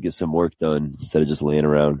little bit, get some work done instead of just laying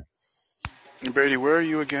around. Brady, where are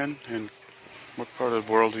you again? And what part of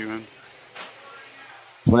the world are you in?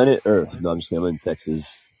 Planet Earth. No, I'm just kidding. I'm in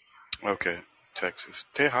Texas. Okay, Texas.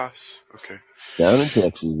 Tejas. Okay. Down in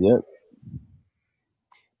Texas, yep.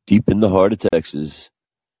 Deep in the heart of Texas.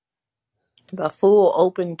 The full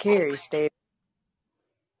open carry state.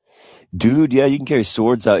 Dude, yeah, you can carry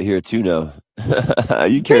swords out here too now.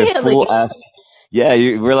 You carry Really? full ass. Yeah,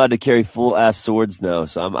 we're allowed to carry full ass swords now,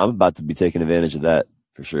 so I'm about to be taking advantage of that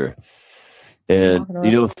for sure. And Walking you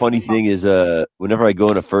around. know, the funny thing is, whenever I go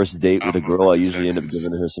on a first date with a I'm girl, moving I to usually end up Texas.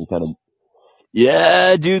 giving her some kind of.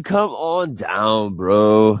 Yeah, dude, come on down,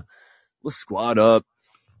 bro. We'll squat up.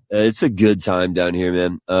 It's a good time down here,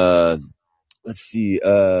 man. Let's see.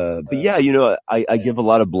 But yeah, you know, I give a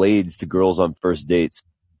lot of blades to girls on first dates.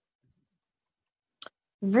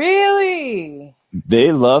 Really?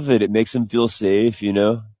 They love it. It makes them feel safe, you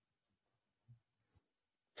know.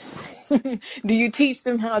 Do you teach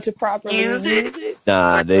them how to properly use it?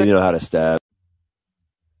 Nah, they know how to stab.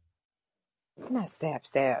 Not stab,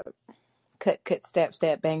 stab. Cut, cut, stab,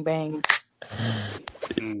 stab, bang, bang.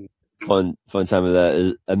 Mm. Fun time of that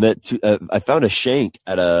is I found a shank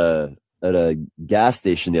at a gas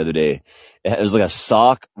station the other day. It was like a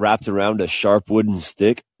sock wrapped around a sharp wooden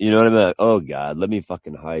stick. You know what I mean? Like, oh God, let me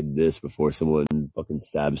fucking hide this before someone fucking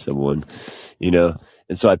stabs someone. You know?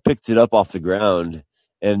 And so I picked it up off the ground,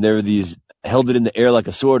 and there were these held it in the air like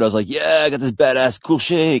a sword. I was like, yeah, I got this badass cool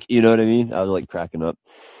shank. You know what I mean? I was like cracking up.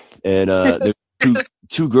 And there were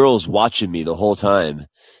two girls watching me the whole time.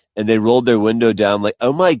 And they rolled their window down like,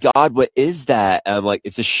 oh my God, what is that? And I'm like,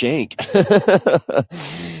 it's a shank.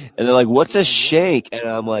 And they're like, what's a shank? And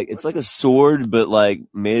I'm like, it's like a sword, but like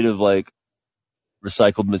made of like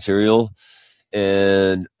recycled material.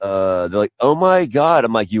 And they're like, oh my God.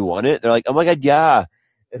 I'm like, you want it? They're like, oh my God, yeah.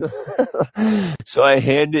 So I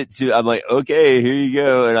hand it to, I'm like, okay, here you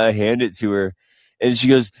go. And I hand it to her. And she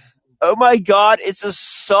goes, oh my God, it's a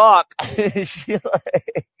sock. She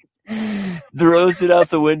like throws it out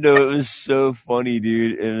the window. It was so funny,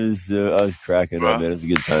 dude. It was, I was cracking up, man. It was a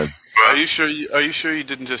good time. Are you sure you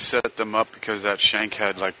didn't just set them up because that shank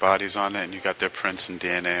had like bodies on it and you got their prints and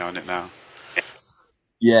DNA on it now?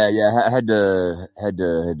 Yeah. I had to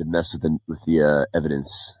mess with the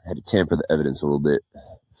evidence. I had to tamper the evidence a little bit.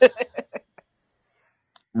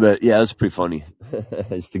 But yeah, it was pretty funny.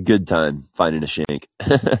 It's a good time finding a shank.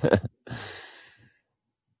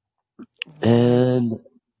 And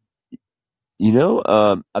you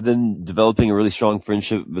know, I've been developing a really strong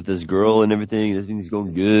friendship with this girl and everything. Everything's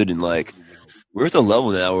going good, and like we're at the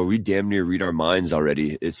level now where we damn near read our minds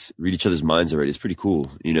already. Read each other's minds already. It's pretty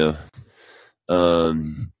cool, you know.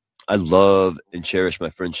 I love and cherish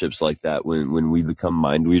my friendships like that. When we become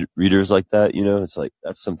mind readers like that, you know, it's like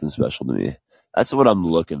that's something special to me. That's what I'm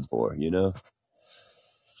looking for, you know.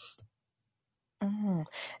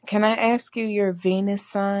 Can I ask you your Venus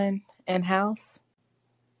sign and house?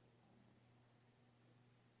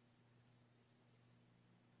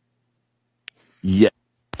 Yeah.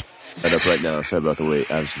 Right up right now. Sorry about the wait.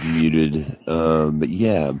 I was just muted. But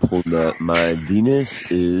yeah, I'm pulling up. My Venus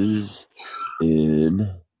is in.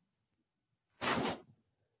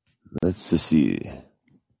 Let's just see.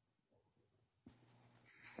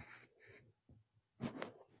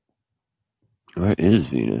 Where is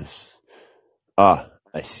Venus? Ah,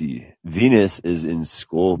 I see. Venus is in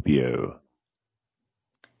Scorpio.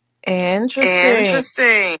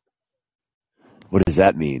 Interesting. What does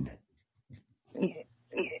that mean?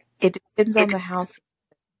 It depends on the house.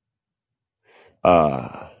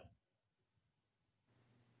 I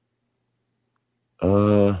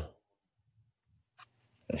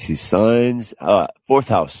see signs. Fourth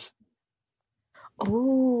house.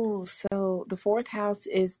 Oh, so the fourth house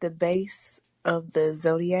is the base of the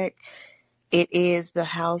zodiac. It is the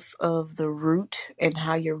house of the root and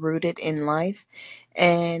how you're rooted in life.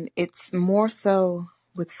 And it's more so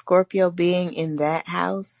with Scorpio being in that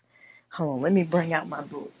house. Hold on, let me bring out my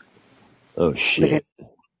book. Oh Because, shit.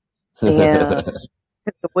 yeah.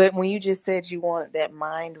 When you just said you wanted that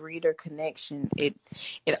mind reader connection, it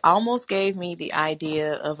almost gave me the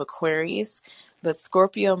idea of Aquarius, but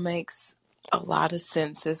Scorpio makes a lot of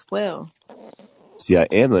sense as well. See, I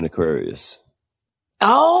am an Aquarius.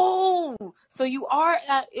 Oh, so you are.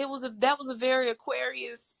 That was a very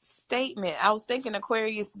Aquarius statement. I was thinking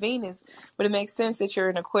Aquarius Venus, but it makes sense that you're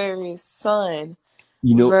an Aquarius Sun,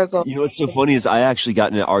 Virgo. You know what's so funny is I actually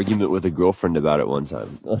got in an argument with a girlfriend about it one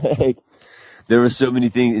time. Like, there were so many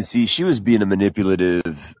things. And see, she was being a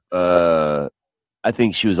manipulative. I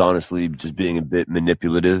think she was honestly just being a bit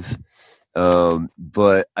manipulative.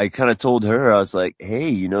 But I kind of told her, I was like, hey,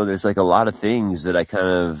 you know, there's like a lot of things that I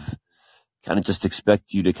kind of just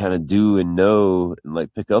expect you to kind of do and know and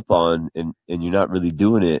like pick up on, and you're not really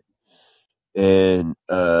doing it. And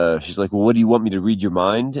she's like, well, what do you want me to read your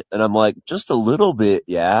mind? And I'm like, just a little bit,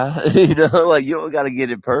 yeah. You know, like you don't got to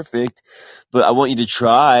get it perfect, but I want you to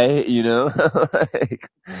try, you know. Like,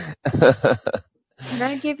 Can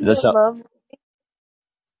I give you that's a how. love?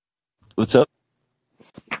 What's up?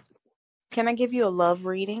 Can I give you a love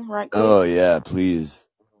reading right quick? Oh yeah, please.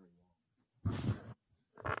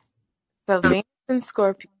 So Venus and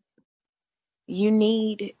Scorpio, you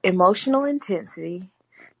need emotional intensity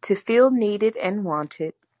to feel needed and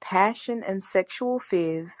wanted, passion and sexual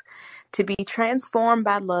fizz to be transformed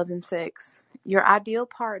by love and sex. Your ideal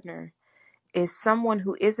partner is someone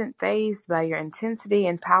who isn't fazed by your intensity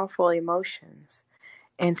and powerful emotions,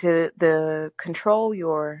 and to the control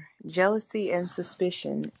your jealousy and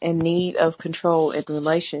suspicion and need of control in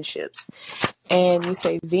relationships. And you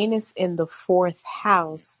say Venus in the fourth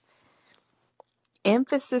house,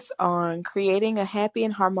 emphasis on creating a happy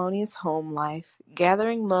and harmonious home life,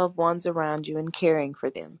 gathering loved ones around you and caring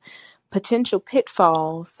for them. Potential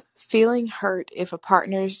pitfalls, feeling hurt if a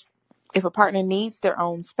partner needs their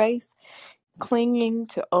own space, clinging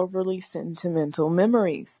to overly sentimental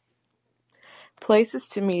memories. Places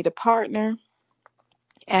to meet a partner: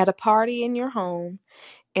 at a party in your home,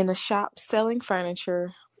 in a shop selling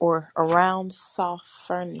furniture, or around soft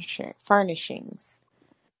furnishings.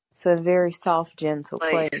 So a very soft, gentle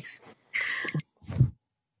place.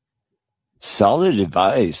 Solid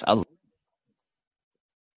advice.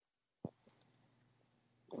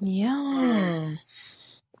 Yeah.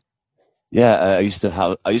 Yeah, I used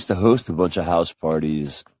to host a bunch of house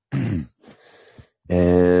parties.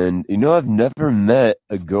 And you know, I've never met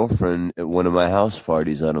a girlfriend at one of my house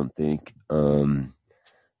parties, I don't think.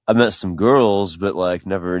 I met some girls, but like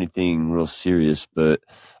never anything real serious. But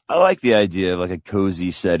I like the idea of like a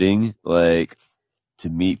cozy setting, like to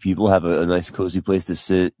meet people, have a nice cozy place to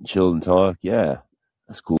sit, chill, and talk. Yeah,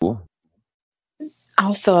 that's cool.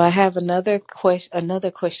 Also, I have another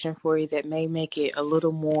question for you that may make it a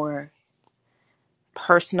little more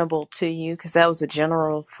personable to you, because that was a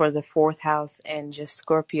general for the fourth house and just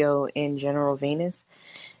Scorpio in general Venus.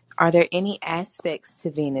 Are there any aspects to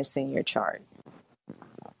Venus in your chart?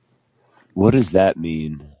 What does that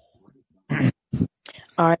mean?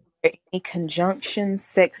 Are there any conjunctions,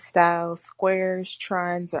 sextiles, squares,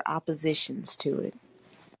 trines, or oppositions to it?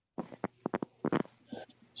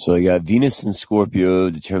 So I got Venus and Scorpio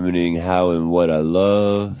determining how and what I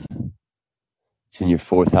love. It's in your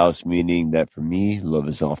fourth house, meaning that for me, love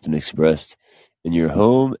is often expressed in your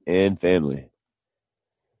home and family.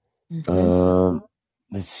 Mm-hmm. Um,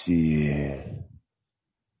 let's see.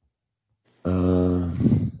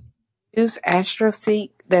 Um, Use AstroSeek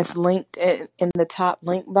that's linked in the top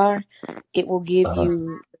link bar. It will give uh,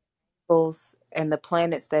 you those and the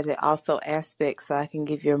planets that it also aspects, so I can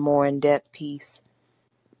give you a more in-depth piece.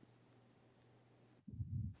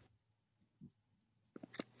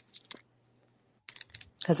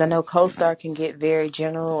 Because I know CoStar can get very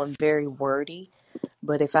general and very wordy,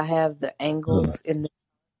 but if I have the uh, angles in the,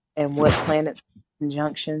 and what planets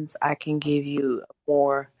conjunctions, I can give you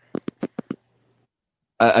more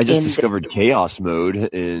I just in depth. discovered chaos mode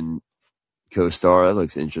in CoStar. That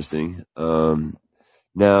looks interesting.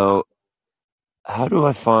 Now, how do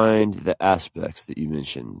I find the aspects that you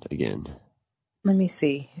mentioned again? Let me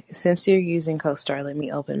see. Since you're using CoStar, let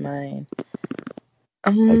me open mine.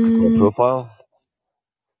 I click my Um, profile?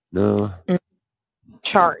 No.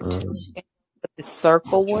 chart. Um, The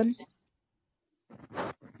circle one.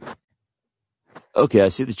 okay, I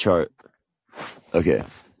see the chart. Okay,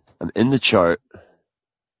 I'm in the chart,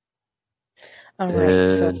 All right.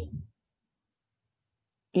 So and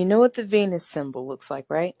you know what the Venus symbol looks like,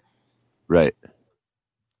 right? right.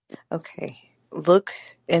 Okay. Look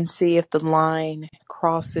and see if the line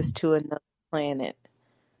crosses to another planet.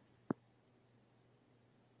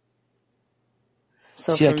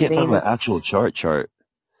 So See, I from can't find my Venus, actual chart.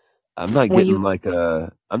 when you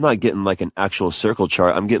I'm not getting like an actual circle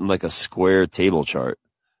chart. I'm getting like a square table chart.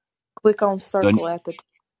 click on Do I, circle at the top,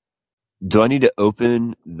 do I need to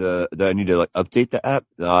do I need to like update the app?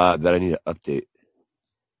 That I need to update.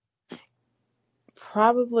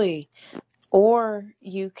 probably. Or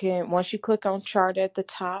you can, once you click on chart at the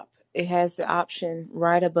top, it has the option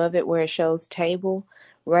right above it where it shows table.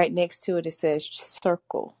 Right next to it, it says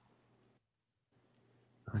circle.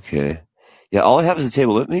 Okay. Yeah, all I have is a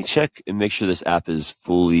table. Let me check and make sure this app is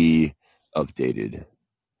fully updated.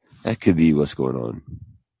 That could be what's going on.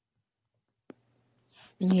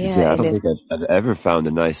 Yeah, Yeah, I and don't then think I've ever found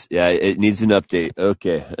a nice. Yeah, it needs an update.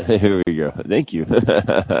 Okay, here we go. Thank you.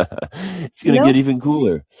 It's gonna no, get even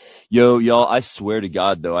cooler. Yo, y'all, I swear to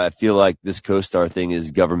God, though, I feel like this co-star thing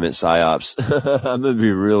is government psyops. I'm gonna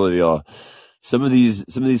be real with y'all. Some of these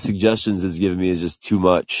suggestions it's giving me is just too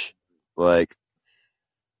much. Like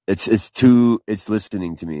it's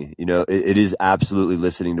listening to me. It is absolutely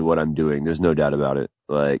listening to what I'm doing. There's no doubt about it.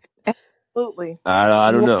 Like absolutely. I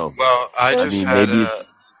You don't want know. Well, I mean, maybe.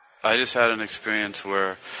 I just had an experience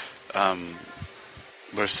um,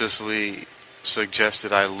 where Cicely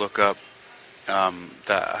suggested I look up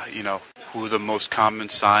that who the most common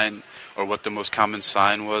sign or what the most common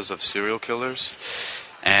sign was of serial killers,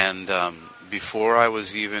 and before I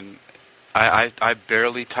was even I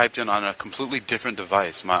barely typed in on a completely different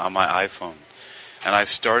device on my iPhone, and I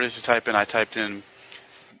typed in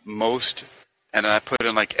most, and then I put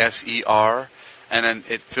in like SER, and then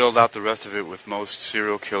it filled out the rest of it with most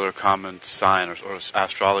serial killer common sign or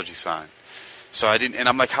astrology sign. So I didn't, and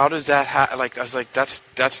I'm like, how does that like? I was like, that's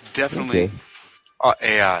definitely Okay.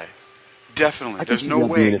 AI. Definitely, I can there's see no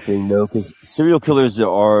that being way. a thing though, because serial killers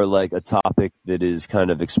are like a topic that is kind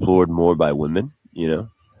of explored more by women, you know?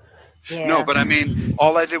 No, yeah. but I mean,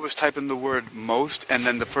 all I did was type in the word most and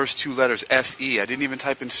then the first two letters SE. I didn't even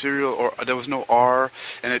type in serial, or there was no R,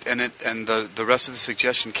 and the rest of the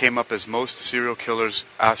suggestion came up as most serial killers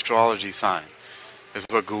astrology sign. Is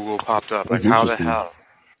what Google popped up. Like, That's how the interesting. hell?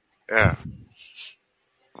 Yeah.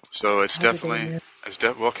 So it's How did they definitely know?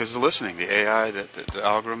 well, because they're listening. The AI, the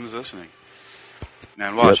algorithm is listening.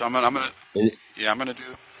 Man, Yep. watch. I'm gonna And yeah, I'm gonna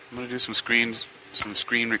do some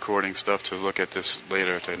screen recording stuff to look at this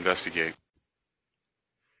later to investigate.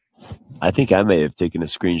 I think I may have taken a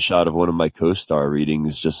screenshot of one of my co-star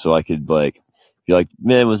readings just so I could like be like,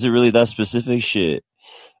 man, was it really that specific shit?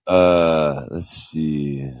 Let's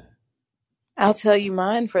see. I'll tell you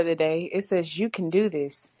mine for the day. It says you can do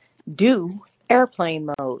this. Do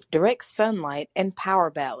airplane mode, direct sunlight, and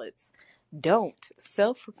power ballads. Don't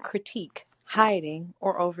self critique, hiding,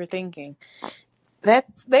 or overthinking.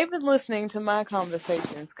 They've been listening to my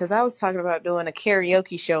conversations because I was talking about doing a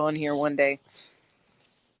karaoke show on here one day.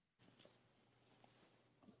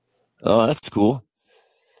 Oh, that's cool.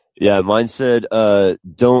 Yeah, mine said,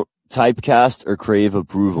 don't typecast or crave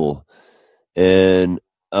approval. And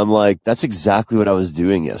I'm like, that's exactly what I was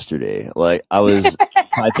doing yesterday. Like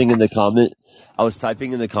typing in the comment, I was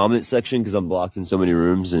typing in the comment section because I'm blocked in so many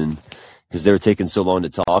rooms and because they were taking so long to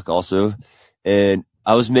talk also. And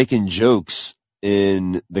I was making jokes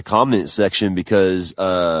in the comment section because,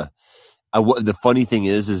 the funny thing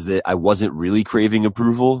is that I wasn't really craving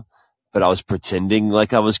approval, but I was pretending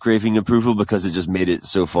like I was craving approval because it just made it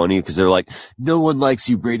so funny because they're like, no one likes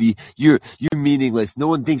you, Brady. You're meaningless. No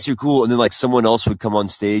one thinks you're cool. And then like someone else would come on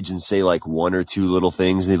stage and say like one or two little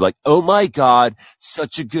things and they'd be like, oh my God,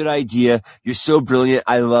 such a good idea. You're so brilliant.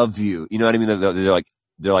 I love you. You know what I mean?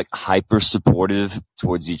 They're like hyper supportive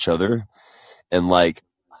towards each other and like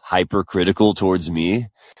hyper critical towards me.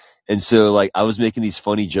 And so like I was making these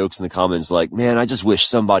funny jokes in the comments like, man, I just wish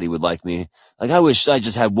somebody would like me. Like I wish I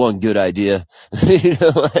just had one good idea.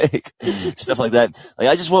 Like stuff like that. Like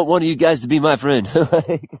I just want one of you guys to be my friend.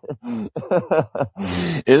 Like,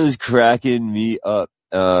 it was cracking me up.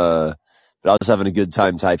 But I was having a good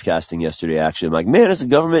time typecasting yesterday actually. I'm like, man, is the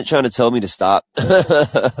government trying to tell me to stop?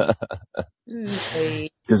 Nay.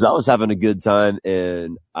 Because I was having a good time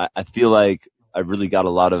and I feel like I really got a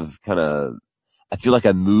lot of I feel like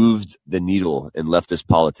I moved the needle in leftist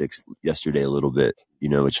politics yesterday a little bit,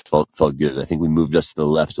 which felt good. I think we moved us to the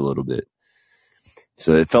left a little bit.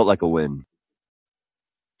 So it felt like a win.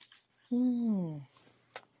 Hmm.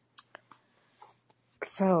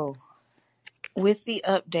 So, with the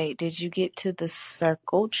update, did you get to the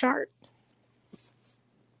circle chart?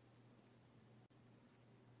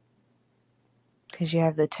 Because you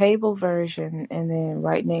have the table version, and then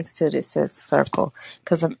right next to it says circle.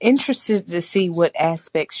 Because I'm interested to see what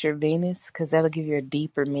aspects your Venus, because that'll give you a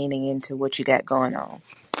deeper meaning into what you got going on.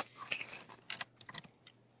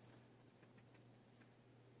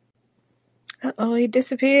 Uh-oh, he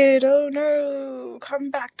disappeared. Oh no.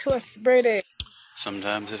 Come back to us, Brady.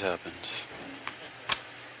 Sometimes it happens.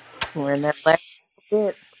 We're in that last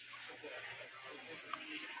bit.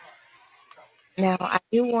 Now, I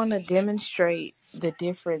do want to demonstrate the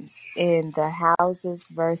difference in the houses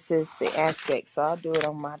versus the aspects. So I'll do it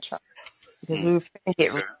on my chart because we were finna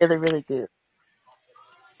get Okay. really, really good.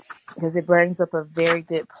 Because it brings up a very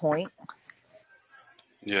good point.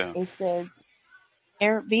 Yeah. It says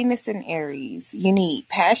Venus and Aries. You need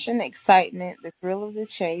passion, excitement, the thrill of the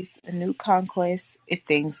chase, a new conquest if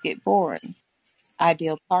things get boring.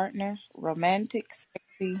 Ideal partner, romantic,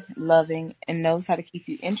 happy, loving, and knows how to keep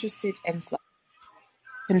you interested and flexible.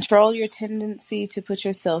 Control your tendency to put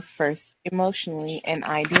yourself first emotionally and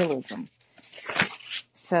idealism.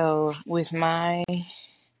 So, with my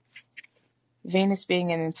Venus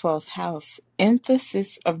being in the 12th house,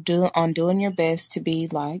 emphasis on doing your best to be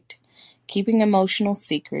liked, keeping emotional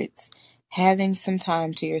secrets, having some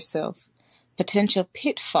time to yourself, potential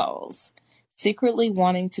pitfalls, secretly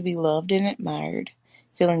wanting to be loved and admired,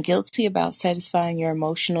 feeling guilty about satisfying your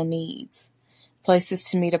emotional needs, places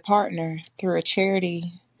to meet a partner through a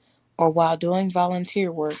charity or while doing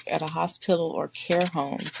volunteer work at a hospital or care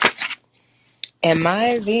home. And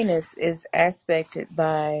my Venus is aspected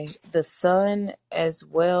by the Sun as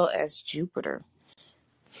well as Jupiter.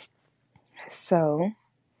 So,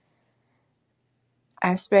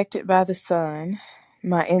 aspected by the Sun,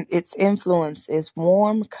 its influence is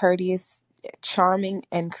warm, courteous, charming,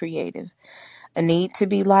 and creative. A need to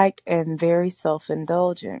be liked and very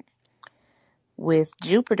self-indulgent. With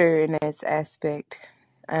Jupiter in its aspect,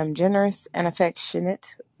 I'm generous and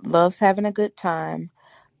affectionate, loves having a good time,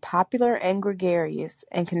 popular and gregarious,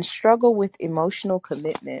 and can struggle with emotional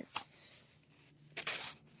commitment.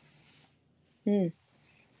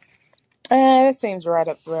 That seems right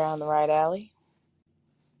up around the right alley.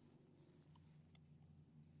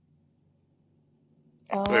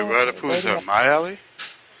 Wait, right up Okay, who's wait a minute. my alley?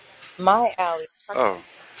 My alley. Oh,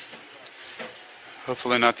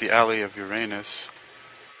 hopefully not the alley of Uranus.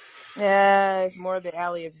 Yeah, it's more the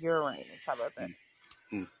alley of Uranus. How about that?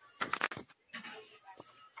 Hmm.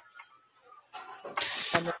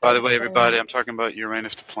 And the By the next way, everybody, thing, I'm talking about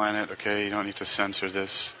Uranus the planet, okay? You don't need to censor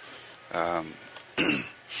this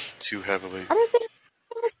too heavily. I didn't think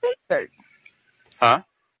it was censored. Huh?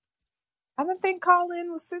 I didn't think Call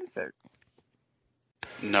In was censored.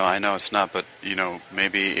 No, I know it's not, but,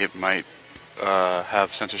 maybe it might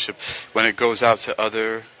have censorship. When it goes out to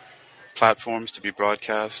other platforms to be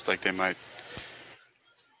broadcast, like they might,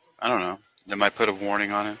 I don't know, they might put a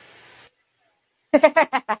warning on it.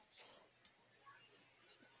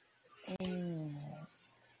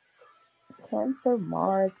 Cancer,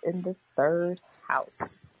 Mars in the 3rd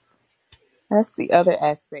house. That's the other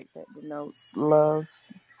aspect that denotes love.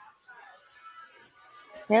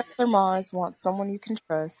 Cancer Mars wants someone you can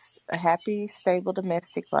trust, a happy, stable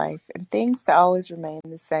domestic life, and things to always remain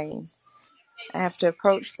the same. I have to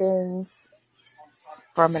approach things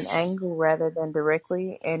from an angle rather than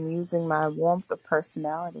directly and using my warmth of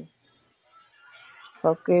personality.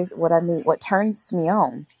 Focus what turns me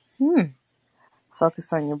on.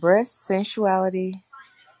 Focus on your breasts, sensuality,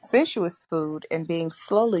 sensuous food, and being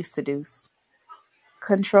slowly seduced.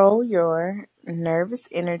 Control your nervous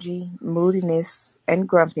energy, moodiness, and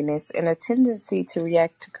grumpiness, and a tendency to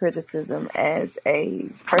react to criticism as a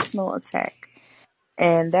personal attack.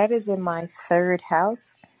 And that is in my 3rd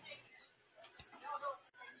house.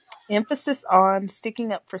 Emphasis on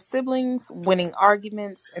sticking up for siblings, winning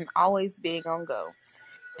arguments, and always being on go.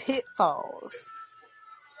 Pitfalls.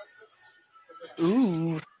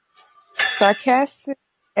 Ooh. Sarcastic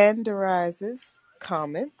and derisive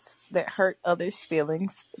comments that hurt others'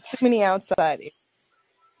 feelings. Too many outside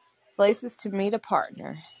places to meet a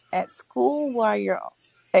partner. At school while you're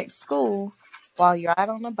out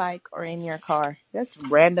on a bike or in your car. That's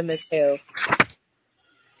random as hell. I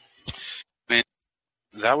mean,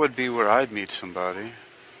 that would be where I'd meet somebody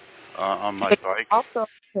on my But bike. also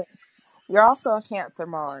you're also a Cancer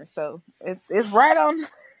Mars, so it's right on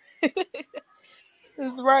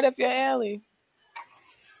it's right up your alley.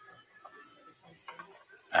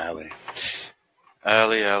 Alley.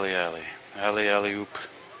 Alley, alley, alley. Alley, alley, oop.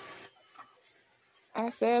 I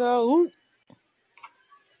said, oh,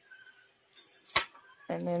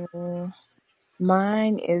 and then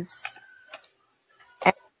mine is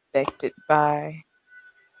aspected by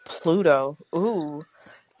Pluto. Ooh,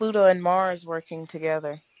 Pluto and Mars working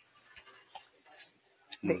together.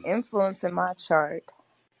 The influence in my chart,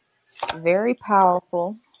 very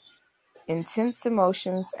powerful, intense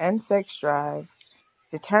emotions and sex drive,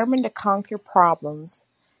 determined to conquer problems,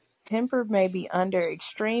 temper may be under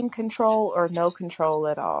extreme control or no control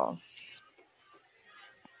at all.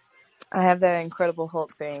 I have that Incredible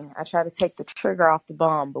Hulk thing. I try to take the trigger off the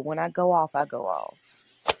bomb, but when I go off, I go off.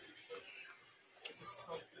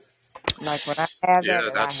 Like when I have at Yeah,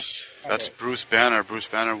 it, I have at that's it. Bruce Banner. Bruce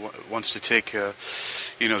Banner wants to take,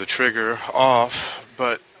 the trigger off,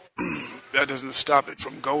 but that doesn't stop it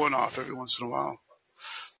from going off every once in a while.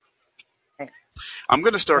 I'm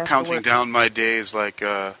gonna start That's the counting word. down my days like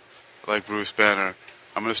Bruce Banner.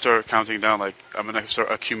 I'm gonna start counting down I'm gonna start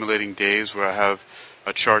accumulating days where I have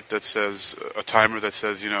a chart that says a timer that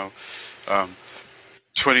says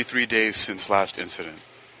 23 days since last incident.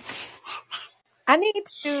 I need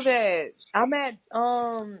to do that. I'm at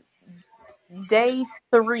day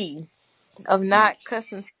 3 of not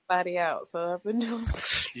cussing somebody out, so I've been doing.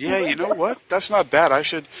 Yeah, you know what? That's not bad. I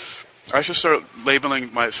should start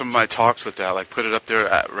labeling some of my talks with that, like put it up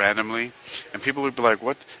there randomly, and people would be like,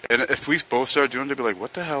 "What?" And if we both start doing it, they'd be like,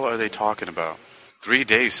 "What the hell are they talking about?" 3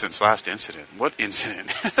 days since last incident. What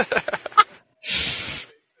incident?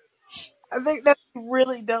 I think that's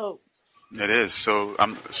really dope. It is.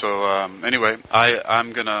 Anyway,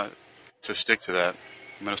 I'm gonna to stick to that.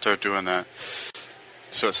 I'm gonna start doing that.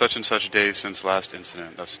 So such and such days since last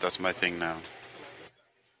incident. That's my thing now.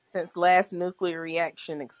 Since last nuclear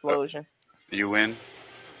reaction Uh, explosion, you win.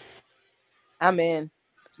 I'm in.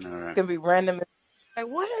 All It's right. gonna be random. Like,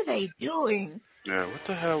 what are they doing? Yeah. What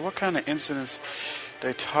the hell? What kind of incidents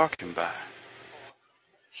they talking about?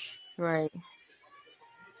 Right.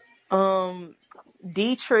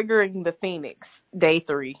 De-triggering the Phoenix, day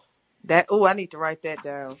 3. I need to write that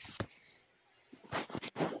down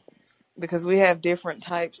because we have different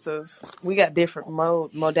types of. We got different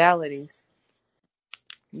modalities.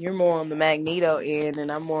 You're more on the Magneto end,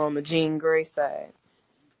 and I'm more on the Jean Grey side.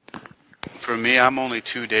 For me, I'm only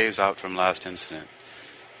 2 days out from last incident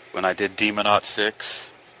when I did Demonaut 6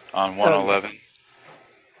 on Oh yeah. 111.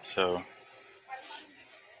 So,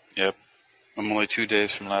 yep, I'm only 2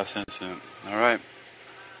 days from last incident. All right,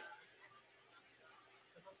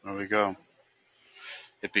 there we go.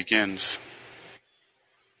 It begins.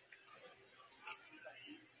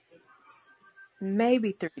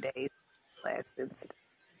 Maybe 3 days last incident.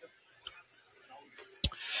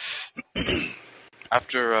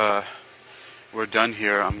 After we're done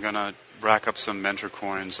here, I'm gonna rack up some mentor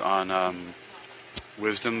coins on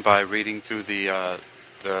wisdom by reading through the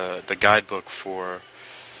guidebook for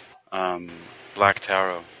Black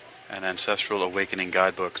Tarot, an ancestral awakening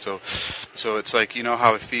guidebook. So it's like, you know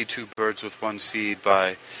how I feed two birds with one seed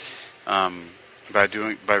by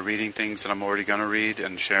reading things that I'm already gonna read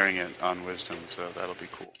and sharing it on wisdom. So that'll be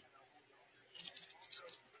cool.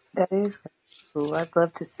 That is cool. I'd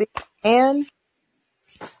love to see. And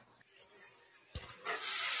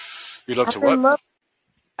You'd love I'm to what? in love.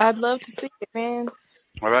 I'd love to see it, man.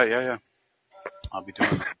 All right, yeah. I'll be doing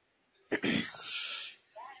that.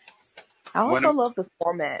 I When also love the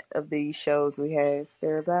format of these shows we have.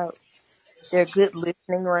 They're good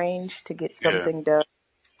listening range to get yeah. something done.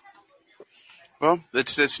 Well,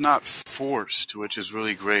 it's not forced, which is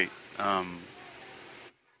really great. Um,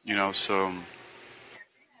 so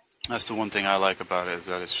that's the one thing I like about it is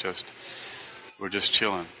that we're just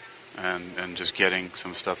chilling and just getting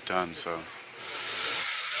some stuff done. So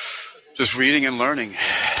just reading and learning,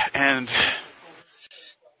 and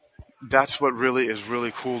that's what really is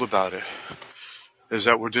really cool about it is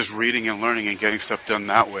that we're just reading and learning and getting stuff done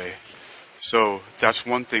that way. So that's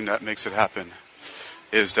one thing that makes it happen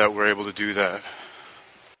is that we're able to do that.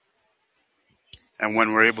 And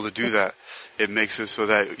when we're able to do that, it makes it so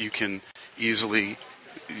that you can easily,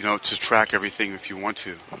 to track everything if you want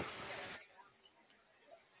to.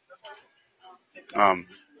 Um,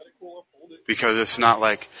 because it's not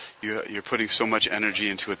like you're putting so much energy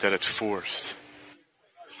into it that it's forced.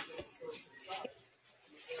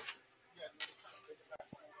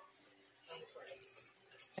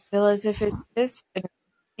 I feel as if it's just an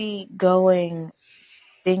easy going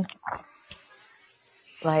think.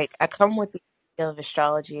 Like I come with the idea of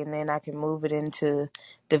astrology, and then I can move it into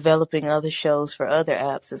developing other shows for other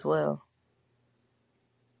apps as well.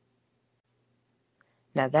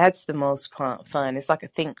 Now that's the most fun. It's like a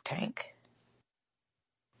think tank.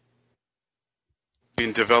 I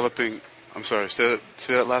mean, developing. I'm sorry. Say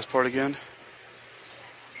that last part again.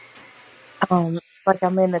 Like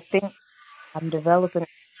I'm in a think. I'm developing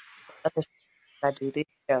other. I do this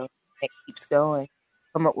show. It keeps going.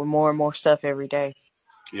 Come up with more and more stuff every day.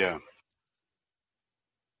 Yeah.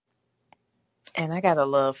 And I got a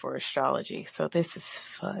love for astrology, so this is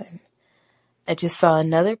fun. I just saw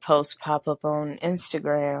another post pop up on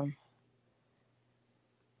Instagram.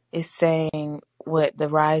 It's saying what the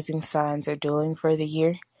rising signs are doing for the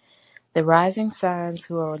year. The rising signs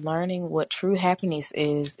who are learning what true happiness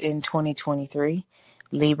is in 2023: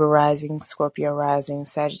 Libra rising, Scorpio rising,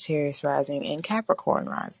 Sagittarius rising, and Capricorn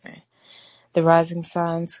rising. The rising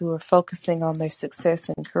signs who are focusing on their success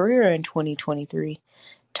and career in 2023: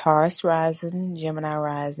 Taurus rising, Gemini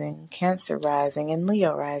rising, Cancer rising, and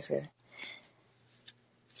Leo rising.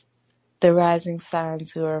 The rising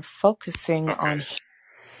signs who are focusing Okay. on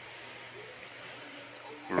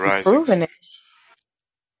Rising. improving it.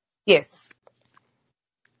 Yes,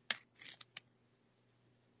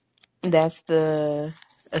 that's the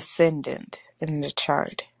ascendant in the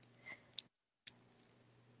chart.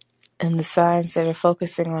 And the signs that are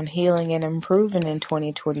focusing on healing and improving in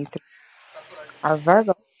 2023 are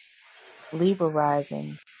Virgo, Libra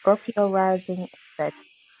rising, Scorpio rising, and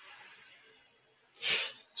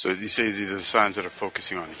So you say these are the signs that are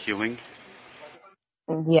focusing on healing?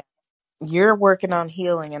 yeah, you're working on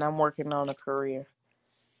healing and I'm working on a career.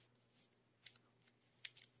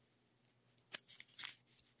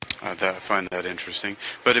 I find that interesting.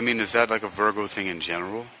 But I mean, is that like a Virgo thing in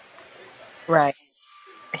general? Right.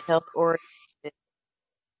 Health oriented.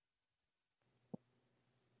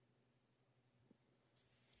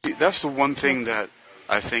 That's the one thing that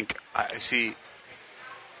I think I see.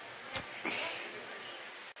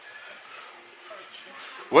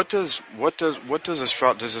 Does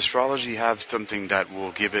astrology have something that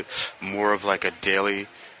will give it more of like a daily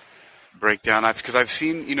breakdown? Because I've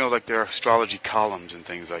seen, like there are astrology columns and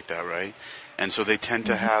things like that, right? And so they tend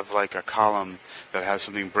to have like a column that has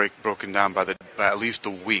something broken down by at least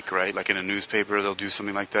the week, right? Like in a newspaper, they'll do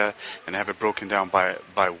something like that and have it broken down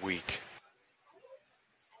by week.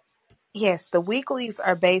 Yes, the weeklies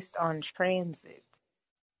are based on transits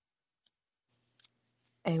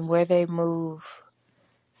and where they move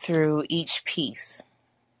through each piece.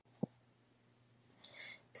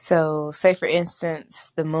 So, say for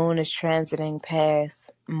instance, the moon is transiting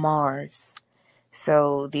past Mars.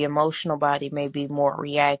 So, the emotional body may be more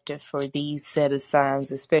reactive for these set of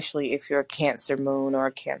signs, especially if you're a Cancer moon or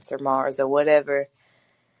a Cancer Mars or whatever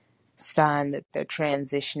sign that they're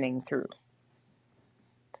transitioning through.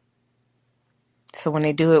 So when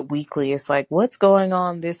they do it weekly, it's like, what's going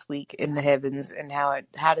on this week in the heavens, and how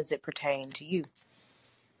does it pertain to you?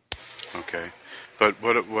 Okay, but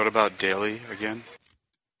what about daily again?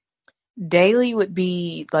 Daily would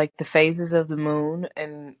be like the phases of the moon,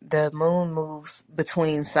 and the moon moves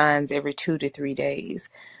between signs every 2 to 3 days.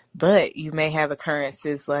 But you may have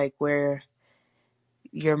occurrences like where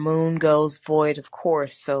your moon goes void of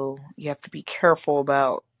course, so you have to be careful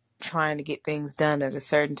about trying to get things done at a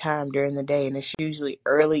certain time during the day, and it's usually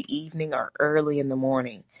early evening or early in the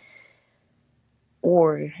morning.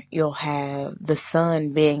 Or you'll have the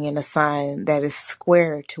sun being in a sign that is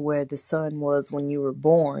square to where the sun was when you were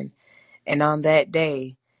born. And on that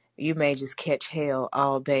day, you may just catch hell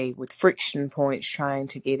all day with friction points trying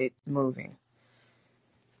to get it moving.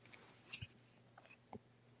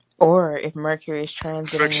 Or if Mercury is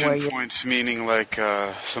transiting where Friction you're, points meaning like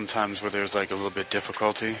sometimes where there's like a little bit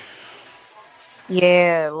difficulty.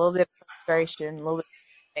 yeah, a little bit of frustration, a little bit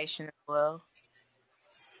of irritation as well.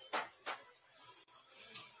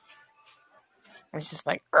 It's just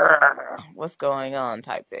like, "Urgh, what's going on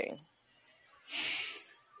type thing.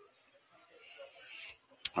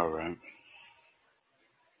 All right.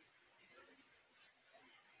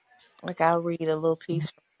 Like I'll read a little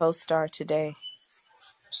piece from CoStar today.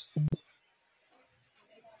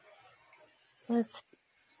 Let's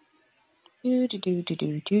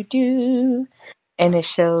do. And it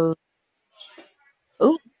shows,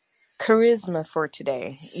 ooh, charisma for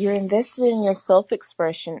today. You're invested in your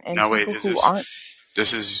self-expression and Now wait, people is who aren't.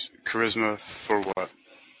 this is charisma for what? What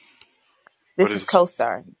This is is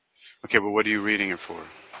CoStar. Okay, but what are you reading it for?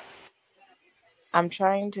 I'm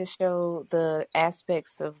trying to show the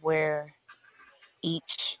aspects of where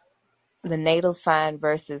each the natal sign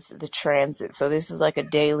versus the transit. So this is like a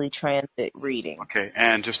daily transit reading. Okay,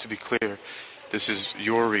 and just to be clear, this is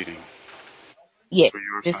your reading Yeah, for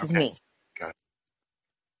your this sign. is Okay, me. got it.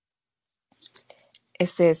 It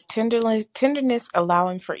says tenderness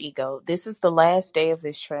allowing for ego. This is the last day of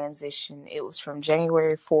this transition. It was from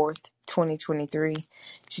January 4th, 2023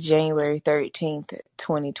 to January 13th,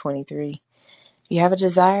 2023. You have a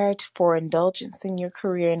desire for indulgence in your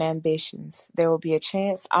career and ambitions. There will be a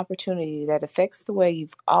chance opportunity that affects the way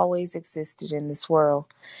you've always existed in this world.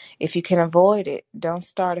 If you can avoid it, don't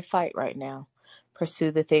start a fight right now.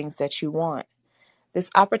 Pursue the things that you want. This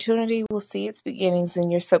opportunity will see its beginnings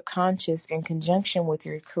in your subconscious in conjunction with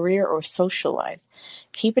your career or social life.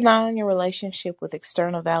 Keep an eye on your relationship with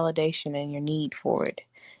external validation and your need for it.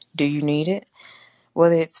 Do you need it?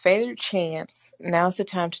 Whether it's fate or chance, now's the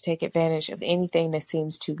time to take advantage of anything that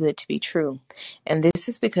seems too good to be true. And this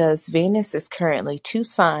is because Venus is currently 2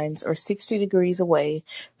 signs or 60 degrees away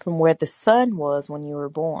from where the sun was when you were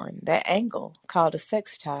born. That angle, called a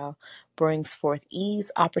sextile, brings forth ease,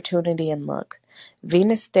 opportunity, and luck.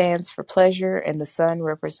 Venus stands for pleasure, and the sun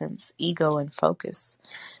represents ego and focus.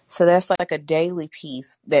 So that's like a daily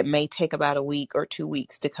piece that may take about a week or 2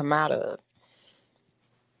 weeks to come out of.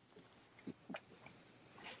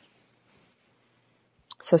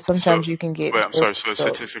 So So, sometimes you can get wait, I'm very sorry. So it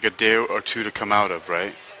results. takes like a day or two to come out of,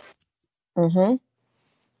 right? Mm-hmm.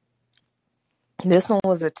 This one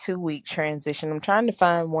was a 2-week transition. I'm trying to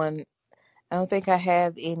find one. I don't think I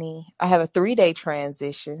have any. I have a 3-day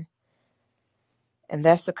transition. And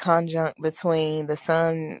that's a conjunct between the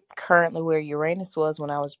sun currently where Uranus was when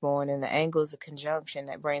I was born, and the angle is a conjunction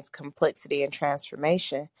that brings complexity and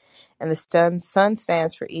transformation. And the sun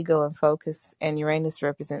stands for ego and focus, and Uranus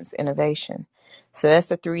represents innovation. So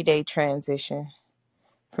that's a 3-day transition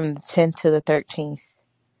from the 10th to the 13th.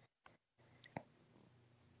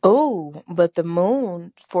 Oh, but the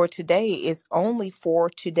moon for today is only for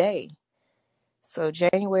today. So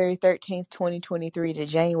January 13th, 2023 to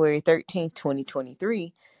January 13th,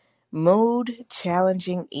 2023. Mood,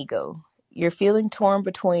 challenging ego. You're feeling torn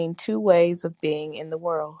between two ways of being in the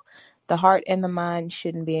world. The heart and the mind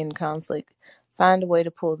shouldn't be in conflict. Find a way to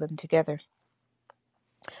pull them together.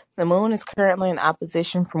 The moon is currently in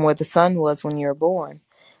opposition from where the sun was when you were born.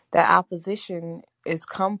 That opposition is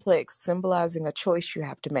complex, symbolizing a choice you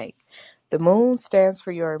have to make. The moon stands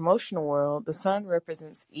for your emotional world. The sun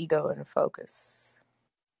represents ego and focus.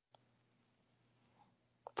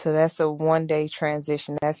 So that's a 1-day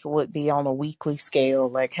transition. That's what would be on a weekly scale.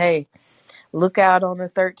 Like, hey, look out on the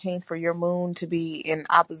 13th for your moon to be in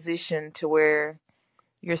opposition to where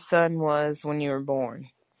your sun was when you were born.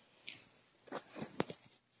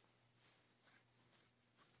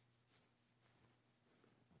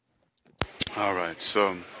 All right,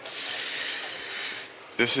 so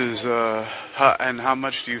this is and how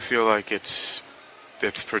much do you feel like it's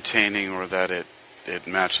pertaining, or that it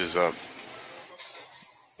matches up?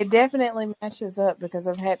 It definitely matches up because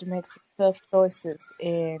I've had to make some tough choices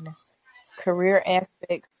in career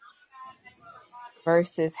aspects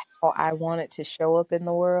versus how I wanted to show up in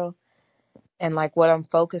the world. And like what I'm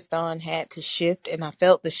focused on had to shift. And I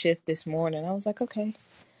felt the shift this morning. I was like, okay,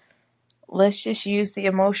 let's just use the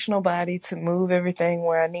emotional body to move everything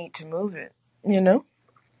where I need to move it, you know?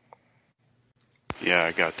 Yeah,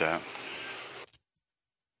 I got that.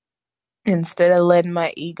 Instead of letting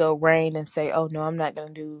my ego reign and say, oh no, I'm not going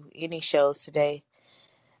to do any shows today.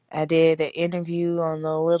 I did an interview on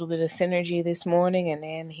a little bit of synergy this morning, and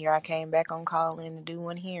then here I came back on call in to do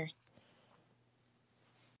one here.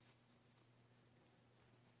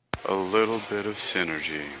 A little bit of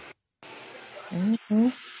synergy. Mm-hmm.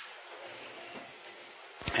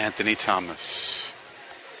 Anthony Thomas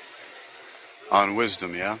on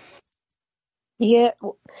wisdom, yeah? Yeah,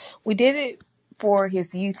 we did it for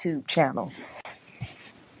his YouTube channel.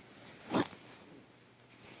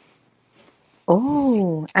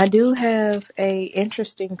 Oh, I do have a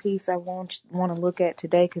interesting piece I want to look at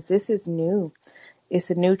today because this is new. It's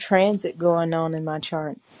a new transit going on in my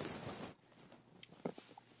chart.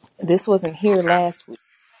 This wasn't here Okay, last week.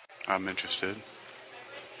 I'm interested.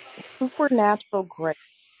 Supernatural great.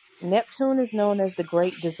 Neptune is known as the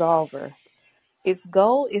great dissolver. Its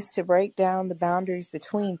goal is to break down the boundaries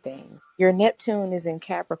between things. Your Neptune is in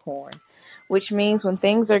Capricorn, which means when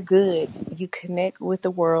things are good, you connect with the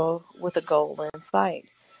world with a goal in sight.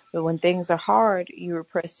 But when things are hard, you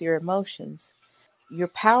repress your emotions. You're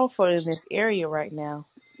powerful in this area right now.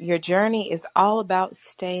 Your journey is all about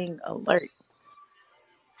staying alert.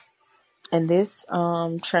 And this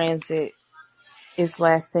transit is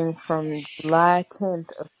lasting from July 10th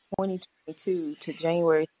of 2022 to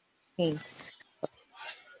January 15th.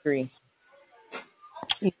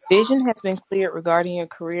 Your vision has been cleared regarding your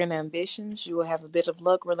career and ambitions. You will have a bit of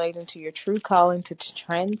luck relating to your true calling to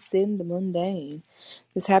transcend the mundane.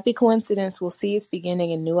 This happy coincidence will see its beginning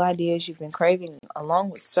in new ideas you've been craving, along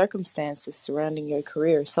with circumstances surrounding your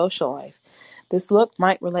career or social life. This luck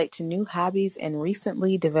might relate to new hobbies and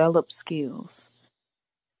recently developed skills.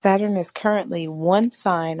 Saturn is currently one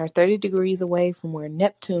sign or 30 degrees away from where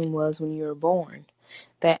Neptune was when you were born.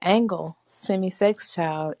 That angle,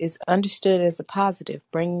 semi-sextile, is understood as a positive,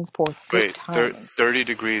 bringing forth good Wait, timing. 30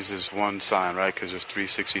 degrees is one sign, right? Because there's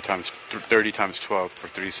 360 times 30 times 12 for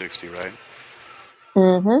 360, right?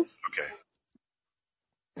 Mm-hmm. Okay.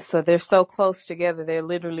 So they're so close together, they're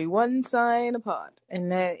literally one sign apart.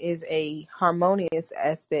 And that is a harmonious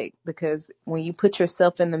aspect because when you put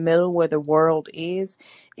yourself in the middle where the world is,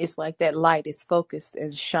 it's like that light is focused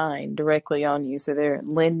and shine directly on you. So they're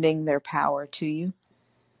lending their power to you.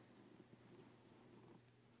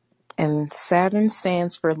 And Saturn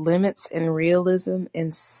stands for limits and realism,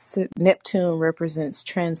 and Neptune represents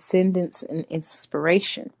transcendence and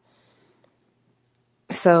inspiration.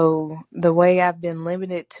 So the way I've been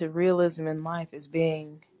limited to realism in life is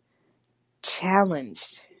being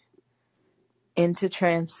challenged into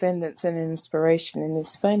transcendence and inspiration. And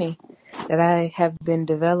it's funny that I have been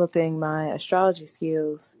developing my astrology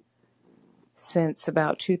skills since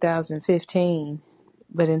about 2015,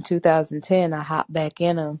 but in 2010 I hopped back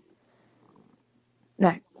in them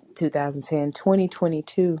not 2010,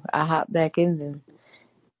 2022, I hopped back in them.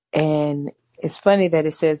 And it's funny that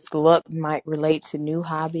it says luck might relate to new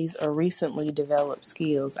hobbies or recently developed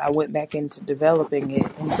skills. I went back into developing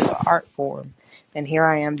it into the art form. And here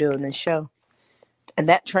I am doing this show. And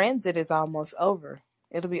that transit is almost over.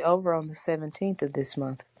 It'll be over on the 17th of this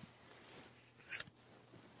month.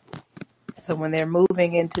 So when they're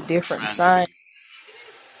moving into different signs.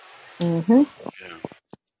 Transiting. Mm-hmm. Yeah.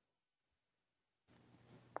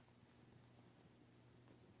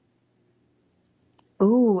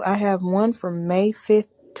 Ooh, I have one from May 5th,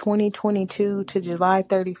 2022 to July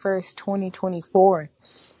 31st, 2024.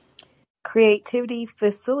 Creativity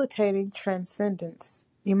facilitating transcendence.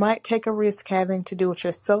 You might take a risk having to do with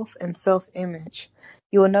yourself and self-image.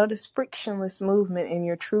 You will notice frictionless movement in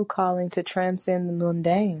your true calling to transcend the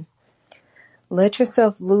mundane. Let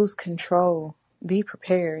yourself lose control. Be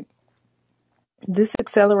prepared. This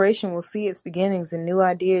acceleration will see its beginnings in new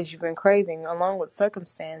ideas you've been craving, along with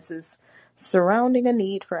circumstances surrounding a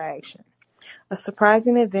need for action. A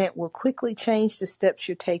surprising event will quickly change the steps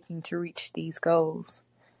you're taking to reach these goals.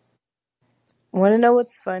 Want to know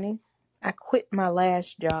what's funny? I quit my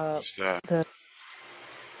last job, What's that?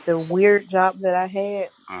 the weird job that I had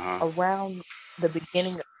Uh-huh. around the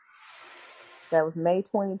beginning of, that was May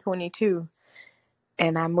 2022,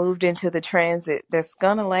 and I moved into the transit that's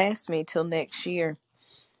gonna last me till next year.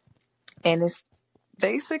 And it's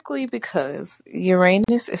basically because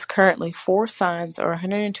Uranus is currently 4 signs or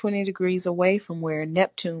 120 degrees away from where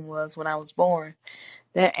Neptune was when I was born.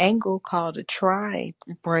 That angle, called a trine,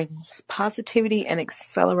 brings positivity and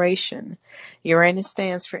acceleration. Uranus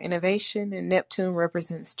stands for innovation, and Neptune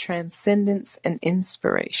represents transcendence and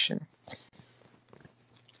inspiration.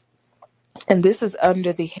 And this is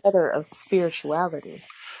under the header of spirituality.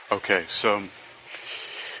 Okay, so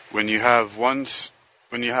when you have when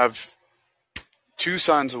you have 2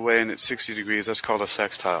 signs away and it's 60 degrees, that's called a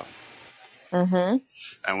sextile. Mm-hmm.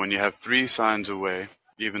 And when you have 3 signs away,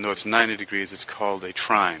 even though it's 90 degrees, it's called a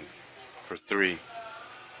trine for 3.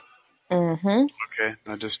 Mm-hmm. Okay,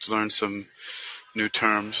 I just learned some new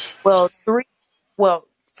terms. Well,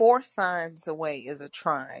 4 signs away is a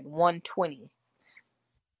trine, 120.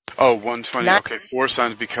 Oh, 120. Not. Okay, 4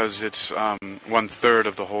 signs because it's 1/3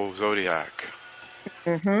 of the whole zodiac.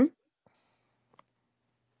 Mm-hmm.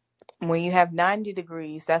 When you have 90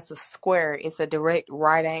 degrees, that's a square. It's a direct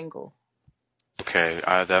right angle. Okay,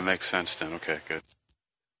 that makes sense then. Okay, good.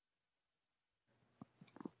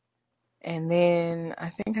 And then I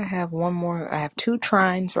think I have one more. I have 2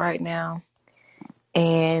 trines right now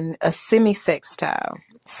and a semi-sextile.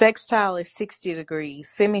 Sextile is 60 degrees.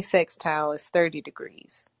 Semi-sextile is 30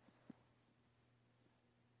 degrees.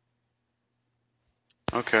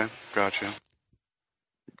 Okay, gotcha.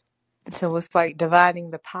 So it's like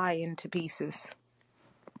dividing the pie into pieces.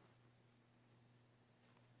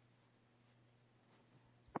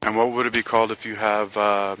 And what would it be called if you have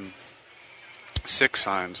 6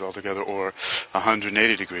 signs altogether, or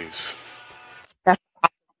 180 degrees? That's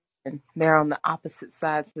opposite. They're on the opposite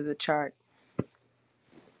sides of the chart.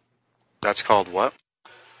 That's called what?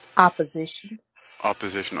 Opposition.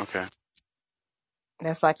 Opposition. Okay.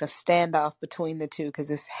 That's like a standoff between the two because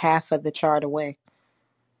it's half of the chart away.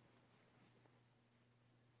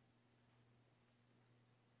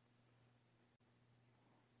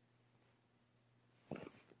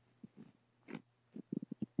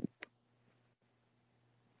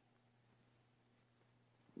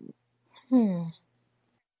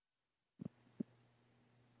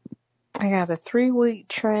 I got a 3-week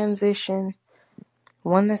transition,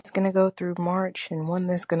 one that's going to go through March and one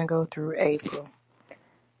that's going to go through April.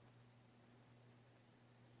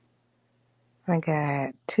 I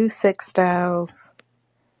got 2 sextiles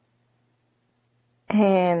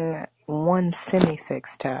and 1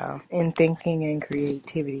 semi-sextile in thinking and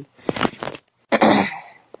creativity.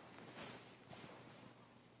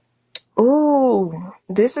 Ooh,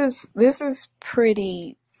 this is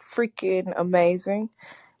pretty freaking amazing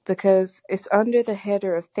because it's under the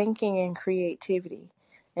header of thinking and creativity,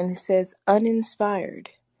 and it says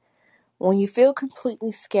uninspired. When you feel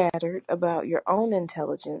completely scattered about your own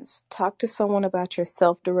intelligence, talk to someone about your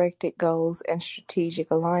self-directed goals and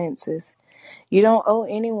strategic alliances. You don't owe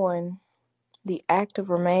anyone the act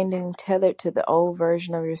of remaining tethered to the old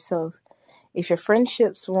version of yourself. If your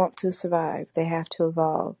friendships want to survive, they have to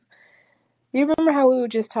evolve. You remember how we were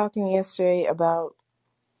just talking yesterday about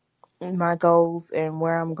my goals and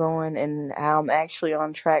where I'm going and how I'm actually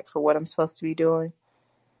on track for what I'm supposed to be doing?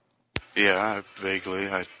 Yeah, vaguely.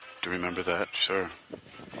 I do remember that. Sure.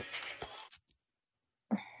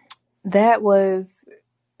 That was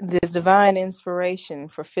The divine inspiration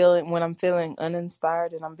for feeling when I'm feeling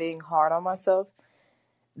uninspired and I'm being hard on myself,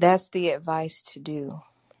 that's the advice to do.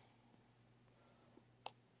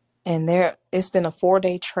 And it's been a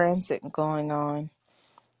 4-day transit going on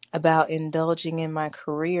about indulging in my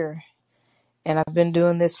career. And I've been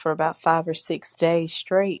doing this for about 5 or 6 days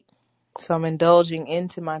straight. So I'm indulging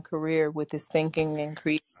into my career with this thinking and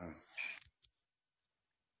creating.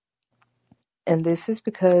 And this is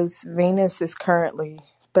because Venus is currently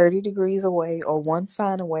 30 degrees away or one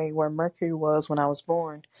sign away where Mercury was when I was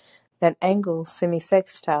born. That angle,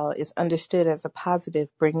 semi-sextile, is understood as a positive,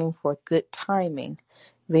 bringing forth good timing.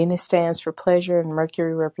 Venus stands for pleasure and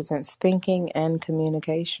Mercury represents thinking and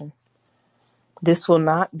communication. This will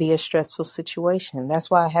not be a stressful situation. That's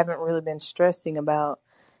why I haven't really been stressing about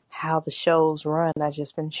how the shows run. I've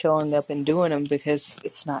just been showing up and doing them because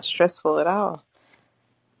it's not stressful at all.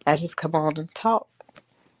 I just come on and talk.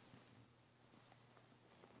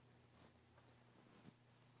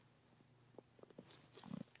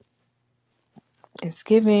 It's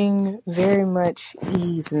giving very much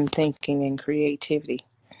ease in thinking and creativity.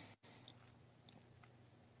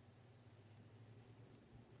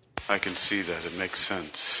 I can see that. It makes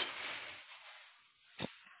sense.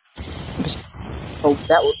 So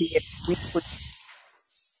that would be a weekly,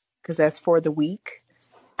 because that's for the week,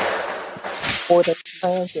 4-day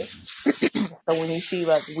transit. So when you see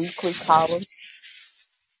like weekly columns,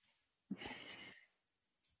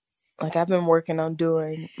 like I've been working on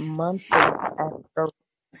doing monthly astro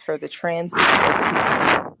for the transits so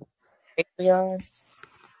the people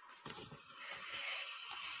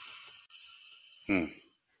Patreon.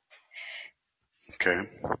 Okay.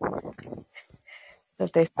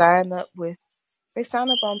 If they sign up on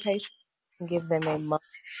Patreon and give them a monthly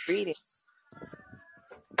reading.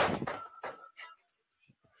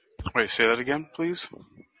 Wait, say that again, please.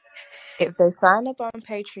 If they sign up on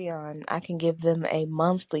Patreon, I can give them a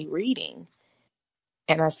monthly reading,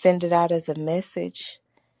 and I send it out as a message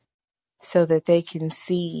so that they can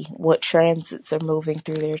see what transits are moving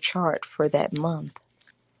through their chart for that month.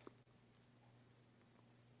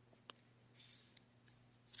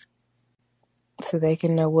 So they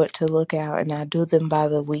can know what to look out, and I do them by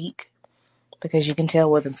the week because you can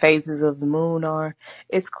tell where the phases of the moon are.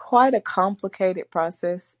 It's quite a complicated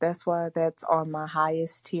process. That's why that's on my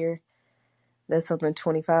highest tier. That's on the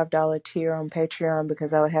 $25 tier on Patreon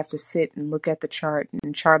because I would have to sit and look at the chart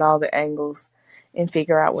and chart all the angles and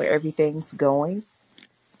figure out where everything's going.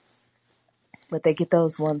 But they get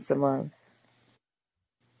those once a month.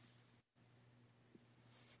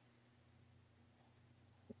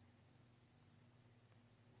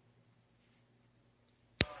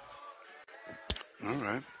 All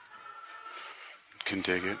right. Can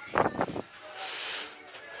dig it.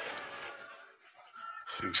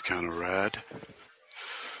 Seems kind of rad.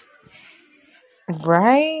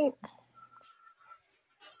 Right?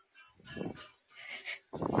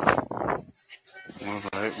 All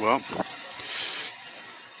right. Well,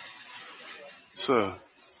 so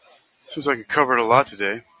seems like it covered a lot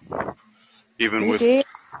today, even We did.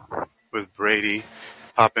 with Brady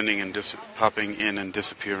popping in and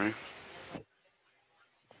disappearing.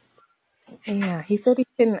 Yeah, he said he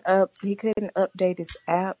couldn't update his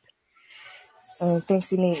app and thinks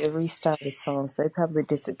he needed to restart his phone, so it probably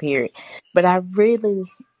disappeared. But it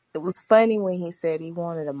was funny when he said he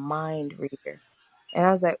wanted a mind reader. And I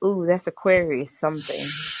was like, ooh, that's Aquarius something.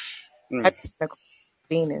 I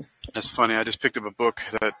Venus. That's funny. I just picked up a book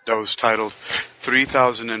that was titled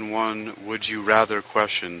 3001 Would You Rather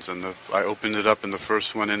Questions. And I opened it up, and the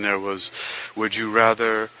first one in there was, would you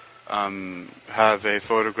rather have a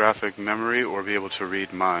photographic memory or be able to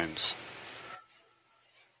read minds?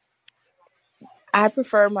 I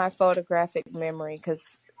prefer my photographic memory because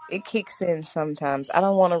it kicks in sometimes. I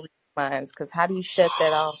don't want to read minds because how do you shut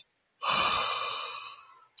that off?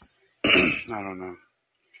 I don't know.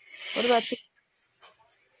 What about you?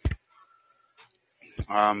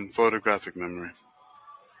 Photographic memory.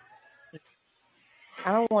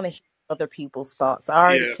 I don't want to hear other people's thoughts. I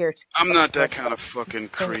already Yeah, care too I'm much not that kind about of fucking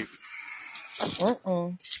what creep.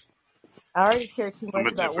 mm-mm. I already care too I'm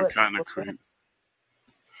much a about different what kind of people think. creep.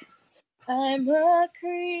 I'm a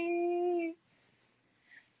creep.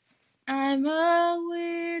 I'm a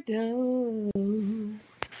weirdo.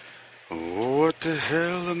 Oh, what the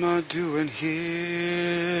hell am I doing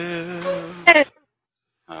here?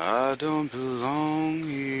 I don't belong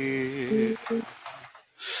here.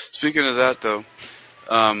 Speaking of that, though,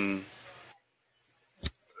 I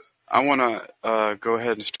want to go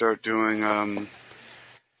ahead and start doing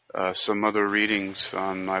some other readings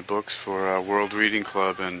on my books for World Reading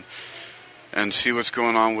Club, and and see what's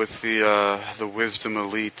going on with the Wisdom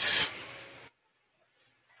Elite.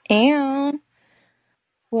 And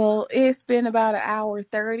well, it's been about an hour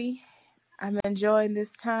 30. I'm enjoying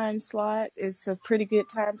this time slot. It's a pretty good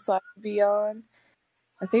time slot to be on.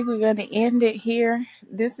 I think we're going to end it here.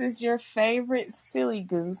 This is your favorite silly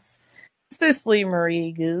goose, Cicely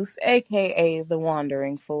Marie Goose, aka the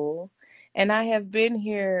Wandering Fool. And I have been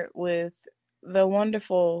here with the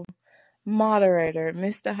wonderful moderator,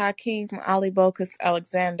 Mr. Hakeem Ali Bokus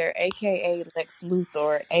Alexander, aka Lex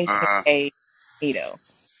Luthor, aka Ito.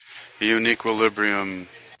 Uniquilibrium.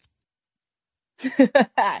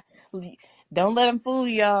 Don't let him fool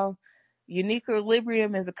y'all.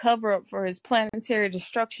 Uniquilibrium is a cover up for his planetary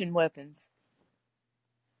destruction weapons.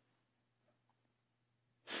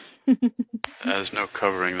 There's no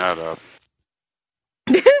covering that up.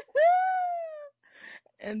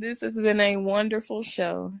 And this has been a wonderful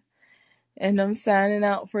show. And I'm signing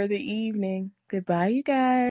out for the evening. Goodbye, you guys.